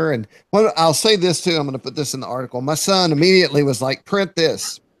printer. And I'll say this too. I'm going to put this in the article. My son immediately was like, "Print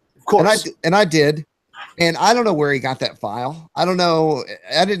this." Of course. And I did. And I don't know where he got that file. I don't know.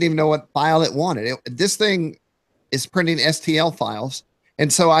 I didn't even know what file it wanted. This thing is printing STL files.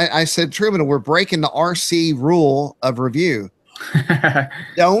 And so I said, Truman, we're breaking the RC rule of review.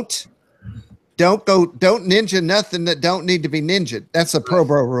 Don't ninja nothing that don't need to be ninja. That's a Pro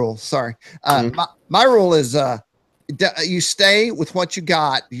Bro rule. Sorry. My rule is you stay with what you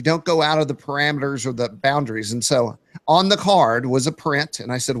got. You don't go out of the parameters or the boundaries. And so on the card was a print, and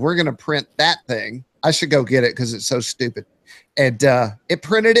I said, we're going to print that thing. I should go get it because it's so stupid. And it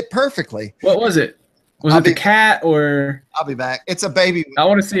printed it perfectly. What was it? Was it the cat or? I'll be back. It's a baby. I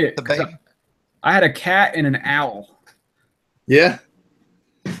want to see it. The baby. I had a cat and an owl. Yeah.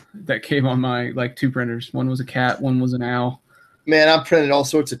 That came on my like two printers. One was a cat, one was an owl. Man, I printed all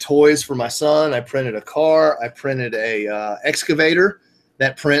sorts of toys for my son. I printed a car. I printed a excavator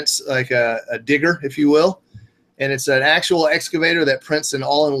that prints like a digger, if you will. And it's an actual excavator that prints an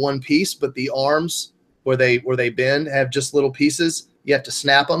all-in-one piece, but the arms where they bend have just little pieces. You have to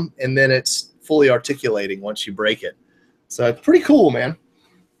snap them, and then it's fully articulating once you break it. So it's pretty cool, man.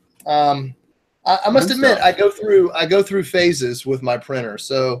 I must admit, I go through phases with my printer.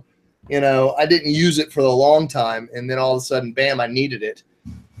 So, you know, I didn't use it for a long time, and then all of a sudden, bam, I needed it,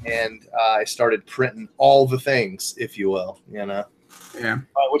 and I started printing all the things, if you will. You know. Yeah.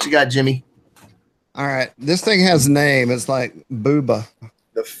 All right, what you got, Jimmy? All right, this thing has a name. It's like Booba.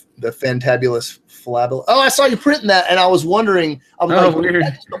 The fantabulous flabella. Oh, I saw you printing that, and I was wondering. I was like, weird. is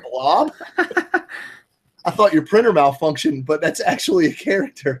that just a blob? I thought your printer malfunctioned, but that's actually a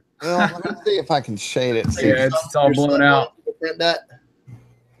character. Well, let me see if I can shade it. Yeah, it's all blown out. Print that.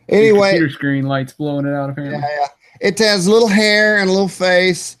 Anyway, Your computer screen light's blowing it out apparently. yeah. It has little hair and a little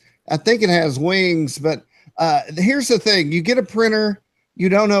face. I think it has wings, but here's the thing. You get a printer, you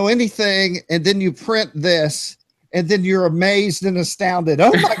don't know anything, and then you print this, and then you're amazed and astounded.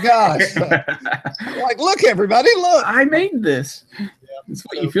 Oh my gosh. Like, look, everybody, look. I made this. Yeah. That's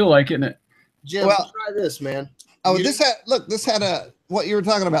what you feel like, isn't it? Jim, Well, try this, man. Oh, this had a, what you were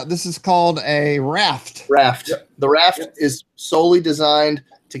talking about. This is called a raft. Raft. Yep. The raft is solely designed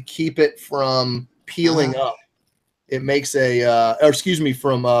to keep it from peeling up. It makes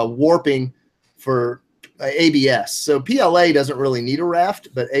from warping for ABS. So PLA doesn't really need a raft,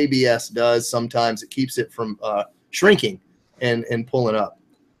 but ABS does. Sometimes it keeps it from shrinking and pulling up.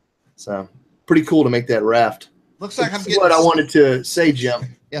 So pretty cool to make that raft. Looks like I'm getting what I wanted to say,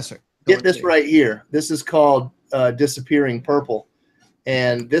 Jim. Yes, sir. Get this right here. This is called Disappearing Purple.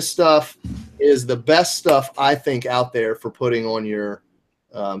 And this stuff is the best stuff, I think, out there for putting on your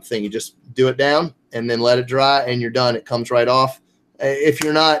thing. You just do it down and then let it dry and you're done. It comes right off. If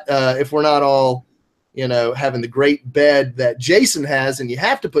you're not, if we're not all, having the great bed that Jason has and you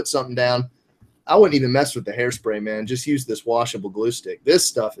have to put something down, I wouldn't even mess with the hairspray, man. Just use this washable glue stick. This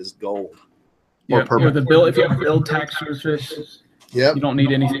stuff is gold. Yeah, if you have build tax surface, you don't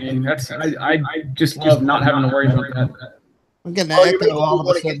need anything. I just love not having to worry about that. I'm getting that echo all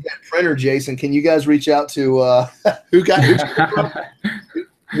of a sudden. That printer, Jason. Can you guys reach out to who'd you get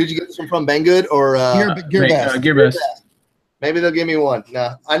this one from? Banggood or Gearbest? Maybe they'll give me one.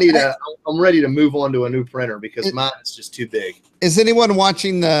 No, I'm ready to move on to a new printer because mine is just too big. Is anyone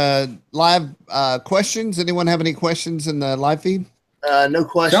watching the live questions? Anyone have any questions in the live feed? No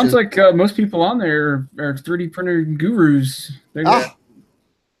questions. Sounds like most people on there are 3D printer gurus.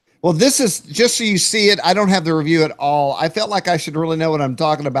 Well, this is just so you see it. I don't have the review at all. I felt like I should really know what I'm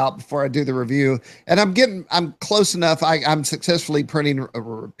talking about before I do the review. And I'm close enough. I'm successfully printing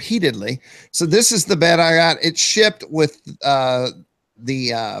repeatedly. So this is the bed I got. It's shipped with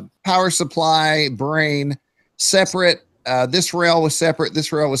the power supply brain separate. This rail was separate.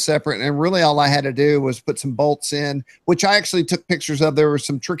 This rail was separate. And really all I had to do was put some bolts in, which I actually took pictures of. There were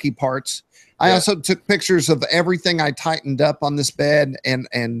some tricky parts. I also took pictures of everything I tightened up on this bed and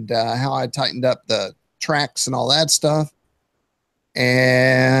how I tightened up the tracks and all that stuff.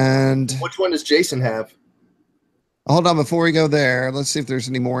 And which one does Jason have? Hold on, before we go there, let's see if there's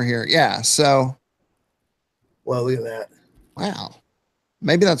any more here. Yeah, so. Well, look at that. Wow.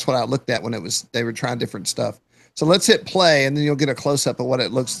 Maybe that's what I looked at when they were trying different stuff. So let's hit play and then you'll get a close up of what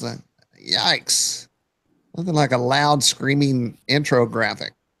it looks like. Yikes. Nothing like a loud screaming intro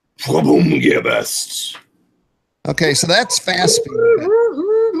graphic. Boom, Gearbest. Okay, so that's fast speed.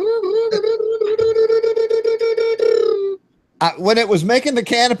 When it was making the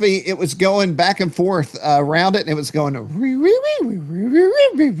canopy, it was going back and forth around it, and it was going and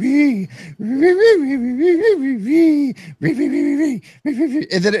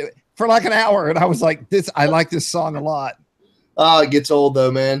then for like an hour, and I was like, I like this song a lot. Oh, it gets old though,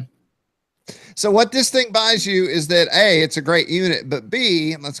 man. So what this thing buys you is that A, it's a great unit, but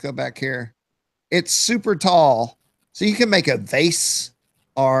B, let's go back here. It's super tall. So you can make a vase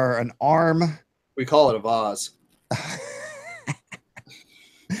or an arm. We call it a vase.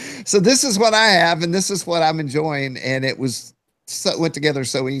 So this is what I have, and this is what I'm enjoying. And it went together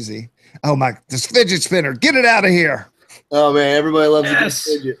so easy. Oh my, this fidget spinner, get it out of here. Oh man, everybody loves a good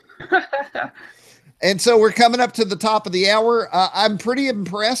fidget. And so we're coming up to the top of the hour. I'm pretty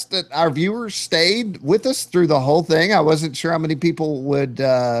impressed that our viewers stayed with us through the whole thing. I wasn't sure how many people would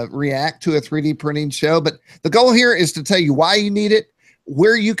react to a 3D printing show, but the goal here is to tell you why you need it,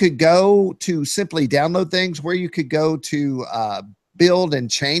 where you could go to simply download things, where you could go to build and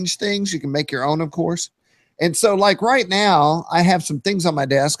change things. You can make your own, of course. And so like right now, I have some things on my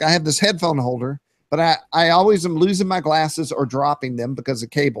desk. I have this headphone holder, but I always am losing my glasses or dropping them because of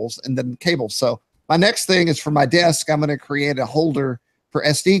cables and then cables. So my next thing is for my desk. I'm going to create a holder for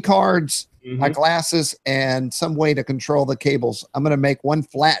SD cards, my glasses, and some way to control the cables. I'm going to make one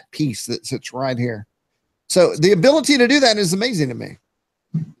flat piece that sits right here. So the ability to do that is amazing to me.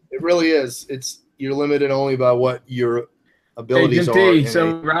 It really is. You're limited only by what your abilities are.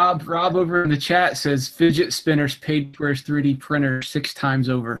 So Rob over in the chat says fidget spinners paid for his 3D printer 6 times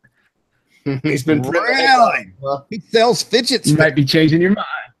over. He's been really? He sells fidget spinners. You might be changing your mind.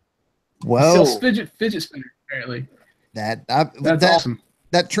 Whoa. Fidget spinner, apparently. That's awesome.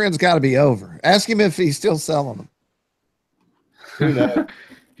 That trend's got to be over. Ask him if he's still selling them. Who knows?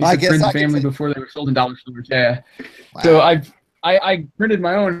 I guess friends and family before they were sold in dollar stores. Yeah. Wow. So I printed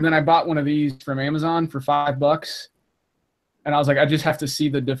my own, and then I bought one of these from Amazon for $5. And I was like, I just have to see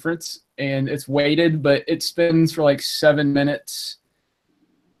the difference. And it's weighted, but it spins for like 7 minutes.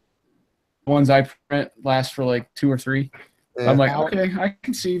 The ones I print last for like 2 or 3. Yeah. I'm like, okay, I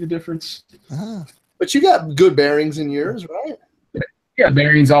can see the difference. But you got good bearings in yours, right? Yeah,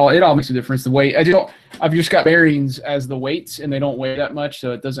 bearings, it all makes a difference. The weight, I've just got bearings as the weights, and they don't weigh that much,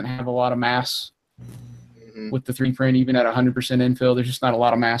 so it doesn't have a lot of mass. With the 3D print, even at 100% infill, there's just not a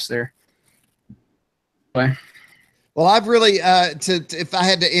lot of mass there. Bye. Well, I've really, if I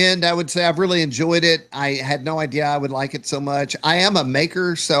had to end, I would say I've really enjoyed it. I had no idea I would like it so much. I am a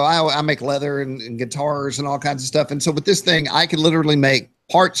maker, so I make leather and guitars and all kinds of stuff. And so with this thing, I can literally make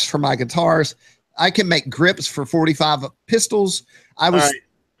parts for my guitars. I can make grips for 45 pistols. I was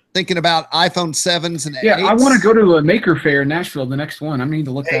thinking about iPhone 7s and 8s. Yeah, I want to go to a maker fair in Nashville, the next one. I need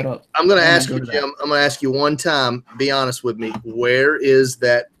to look that up. I'm going to ask you, Jim. I'm going to ask you one time. Be honest with me. Where is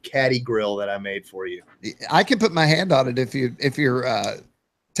that caddy grill that I made for you? I can put my hand on it if you're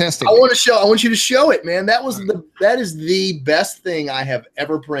testing. I want you to show it, man. That is the best thing I have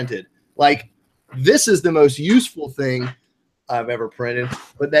ever printed. Like, this is the most useful thing I've ever printed.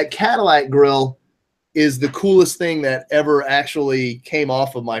 But that Cadillac grill is the coolest thing that ever actually came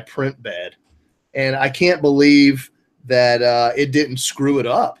off of my print bed. And I can't believe that it didn't screw it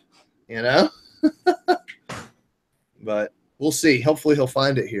up, you know? But we'll see. Hopefully he'll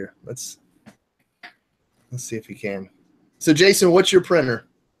find it here. Let's see if he can. So, Jason, what's your printer?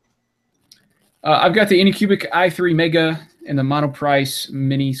 I've got the Anycubic i3 Mega and the Monoprice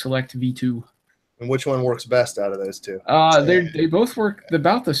Mini Select V2. And which one works best out of those two? They both work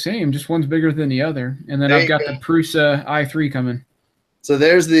about the same. Just one's bigger than the other. And then I've got the Prusa i3 coming. So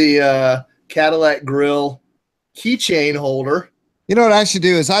there's the Cadillac grill keychain holder. You know what I should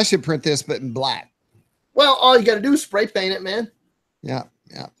do is I should print this, but in black. Well, all you got to do is spray paint it, man. Yeah.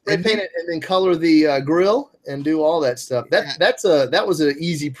 Spray paint it and then color the grill and do all that stuff. That was an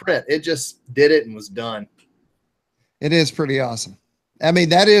easy print. It just did it and was done. It is pretty awesome. I mean,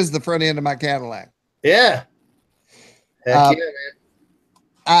 that is the front end of my Cadillac. Yeah. Heck yeah, man.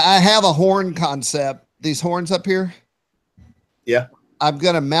 I have a horn concept. These horns up here. Yeah. I'm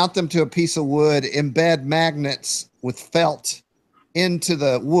going to mount them to a piece of wood, embed magnets with felt into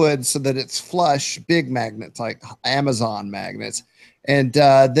the wood so that it's flush, big magnets like Amazon magnets. And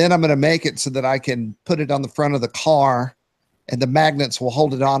then I'm going to make it so that I can put it on the front of the car and the magnets will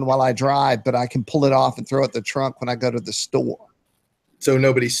hold it on while I drive, but I can pull it off and throw it in the trunk when I go to the store. So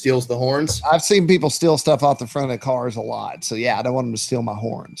nobody steals the horns? I've seen people steal stuff off the front of cars a lot. So yeah, I don't want them to steal my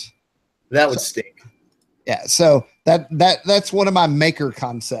horns. That would stink. Yeah, so that's one of my maker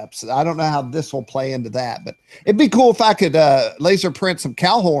concepts. I don't know how this will play into that, but it'd be cool if I could laser print some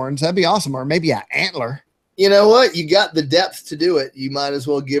cow horns. That'd be awesome, or maybe an antler. You know what? You got the depth to do it. You might as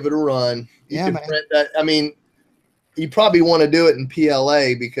well give it a run. You can print that. I mean, you probably want to do it in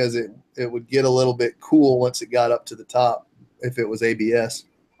PLA because it would get a little bit cool once it got up to the top if it was ABS.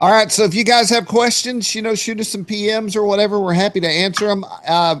 All right, so if you guys have questions, shoot us some PMs or whatever. We're happy to answer them.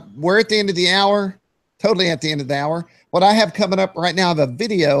 We're at the end of the hour. Totally at the end of the hour. What I have coming up right now, I have a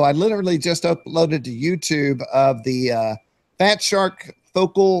video I literally just uploaded to YouTube of the Fat Shark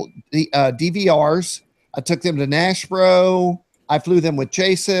Focal DVRs. I took them to Nashbro. I flew them with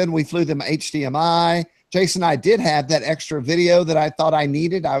Jason. We flew them HDMI. Jason, I did have that extra video that I thought I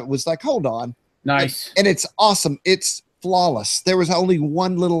needed. I was like, hold on. Nice. And it's awesome. It's flawless. There was only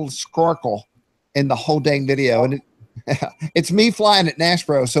one little squircle in the whole dang video. And it's me flying at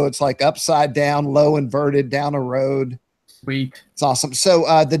Nashbro, so it's like upside down, low inverted, down a road. Sweet. It's awesome. So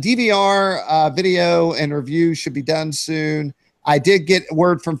the DVR video and review should be done soon. I did get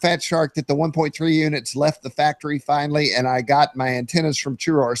word from Fat Shark that the 1.3 units left the factory finally, and I got my antennas from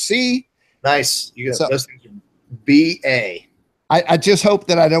True RC. Nice. You got those things BA. I just hope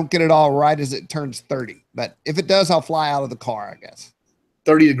that I don't get it all right as it turns 30. But if it does, I'll fly out of the car, I guess.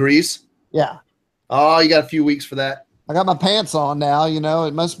 30 degrees? Yeah. Oh, you got a few weeks for that. I got my pants on now. You know,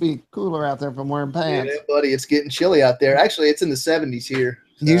 it must be cooler out there from wearing pants. Yeah, buddy, it's getting chilly out there. Actually, it's in the 70s here.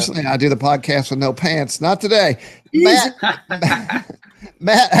 Usually I do the podcast with no pants. Not today.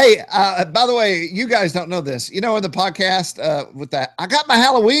 Matt, hey, by the way, you guys don't know this. You know, in the podcast with that, I got my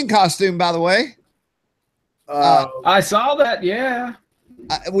Halloween costume, by the way. I saw that. Yeah.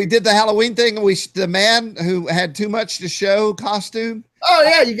 We did the Halloween thing. And the man who had too much to show costume. Oh,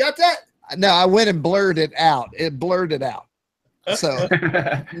 yeah. You got that? No, I went and blurred it out. It blurred it out. So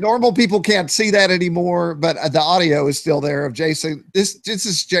normal people can't see that anymore, but the audio is still there of Jason. This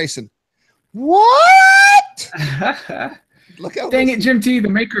is Jason. What? Look how dang it, Jim T. The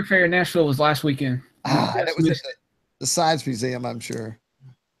Maker Fair in Nashville was last weekend. It The Science Museum, I'm sure.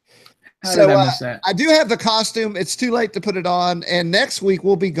 How did I miss that? I do have the costume. It's too late to put it on, and next week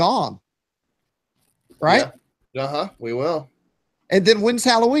we'll be gone. Right? Yeah. We will. And then when's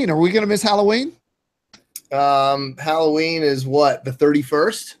Halloween? Are we going to miss Halloween? Halloween is what, the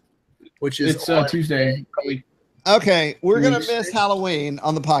 31st, which is Tuesday. Okay, we're going to miss Halloween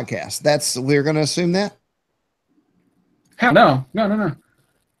on the podcast. We're going to assume that. No.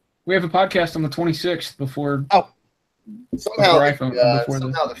 We have a podcast on the 26th before. Oh, somehow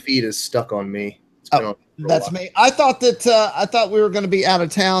the feed is stuck on me. That's me. I thought we were going to be out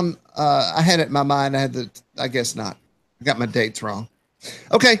of town. I had it in my mind. I guess not. I got my dates wrong.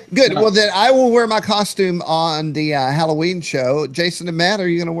 Okay, good. Well, then I will wear my costume on the Halloween show. Jason and Matt, are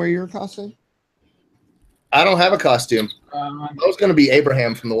you going to wear your costume? I don't have a costume. I was going to be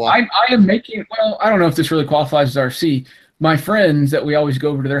Abraham from The Walk. I am making. Well, I don't know if this really qualifies as RC. My friends that we always go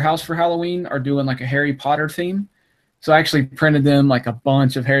over to their house for Halloween are doing like a Harry Potter theme. So I actually printed them like a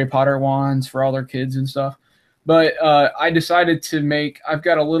bunch of Harry Potter wands for all their kids and stuff. But I decided to I've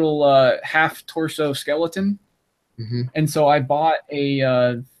got a little half torso skeleton. Mm-hmm. And so I bought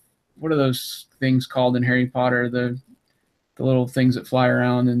what are those things called in Harry Potter? The little things that fly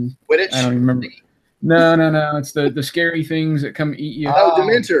around and Quidditch? I don't even remember. No. It's the scary things that come eat you. Oh,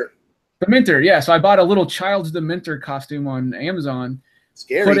 Dementor. Dementor, yeah. So I bought a little child's Dementor costume on Amazon.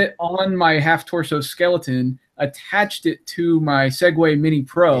 Scary. Put it on my half torso skeleton, attached it to my Segway Mini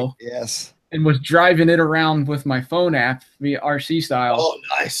Pro. Yes. And was driving it around with my phone app via RC style. Oh,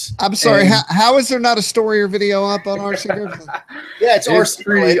 nice. I'm sorry. How is there not a story or video up on RCGroups? Yeah, it's RC.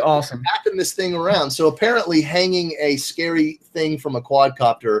 Pretty awesome. Wrapping this thing around. So apparently hanging a scary thing from a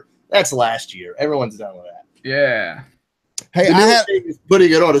quadcopter, that's last year. Everyone's done with that. Yeah. Hey,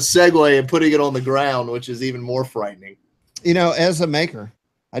 putting it on a Segway and putting it on the ground, which is even more frightening. As a maker,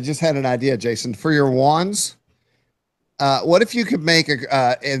 I just had an idea, Jason, for your wands. What if you could make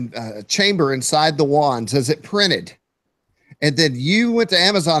a chamber inside the wands as it printed, and then you went to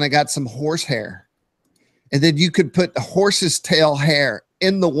Amazon and got some horsehair, and then you could put the horse's tail hair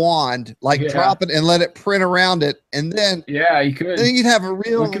in the wand, drop it and let it print around it, and then you could. Then you'd have a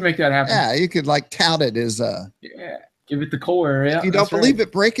real. We could make that happen. Yeah, you could tout it as give it the core. Yeah, if you don't believe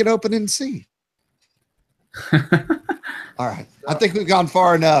it, break it open and see. All right, I think we've gone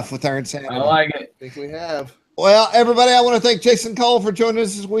far enough with our insanity. I like it. I think we have. Well, everybody, I want to thank Jason Cole for joining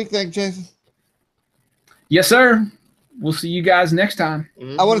us this week. Thank you, Jason. Yes, sir. We'll see you guys next time.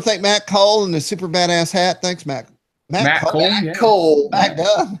 Mm-hmm. I want to thank Matt Cole and the super badass hat. Thanks, Matt. Matt Cole. Matt Cole. Matt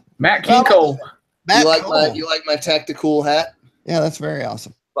Dunn. Matt King Cole. Matt you like my tactical hat? Yeah, that's very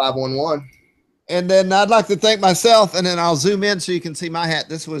awesome. 511. And then I'd like to thank myself, and then I'll zoom in so you can see my hat.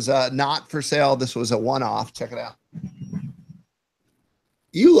 This was not for sale. This was a one-off. Check it out.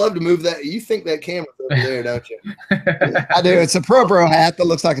 You love to move that. You think that camera's over there, don't you? I do. It's a Pro Bro hat that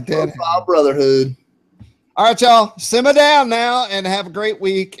looks like a dead Profile Brotherhood. All right, y'all. Simmer down now and have a great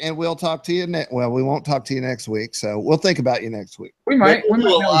week. And we'll talk to you we won't talk to you next week. So we'll think about you next week. We might. We'll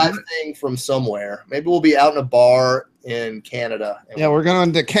do a live thing from somewhere. Maybe we'll be out in a bar in Canada. Yeah, we're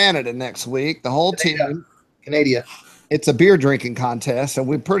going to Canada next week. The whole team. Canada. It's a beer drinking contest, and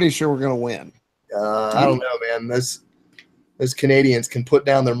we're pretty sure we're going to win. I don't know, man. Those Canadians can put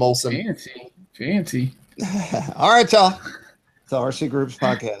down their Molson. Fancy. All right, y'all. It's the RC Groups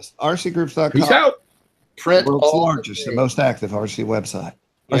podcast. RCGroups.com. Peace out. Print World's largest and most active RC website.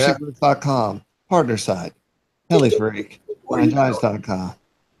 Yeah. RCGroups.com. Partner site. Heli Freak. MindGiants.com.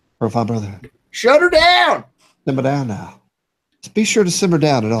 Profile Brotherhood. Shut her down. Simmer down now. Just be sure to simmer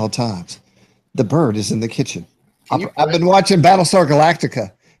down at all times. The bird is in the kitchen. I've been watching Battlestar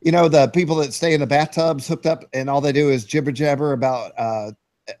Galactica. You know, the people that stay in the bathtubs hooked up and all they do is jibber jabber about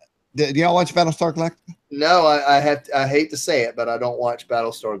do y'all watch Battlestar Galactica? No, I hate to say it, but I don't watch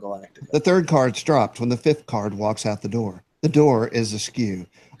Battlestar Galactica. The third card's dropped when the fifth card walks out the door. The door is askew.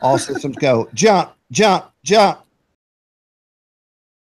 All systems go. Jump, jump, jump.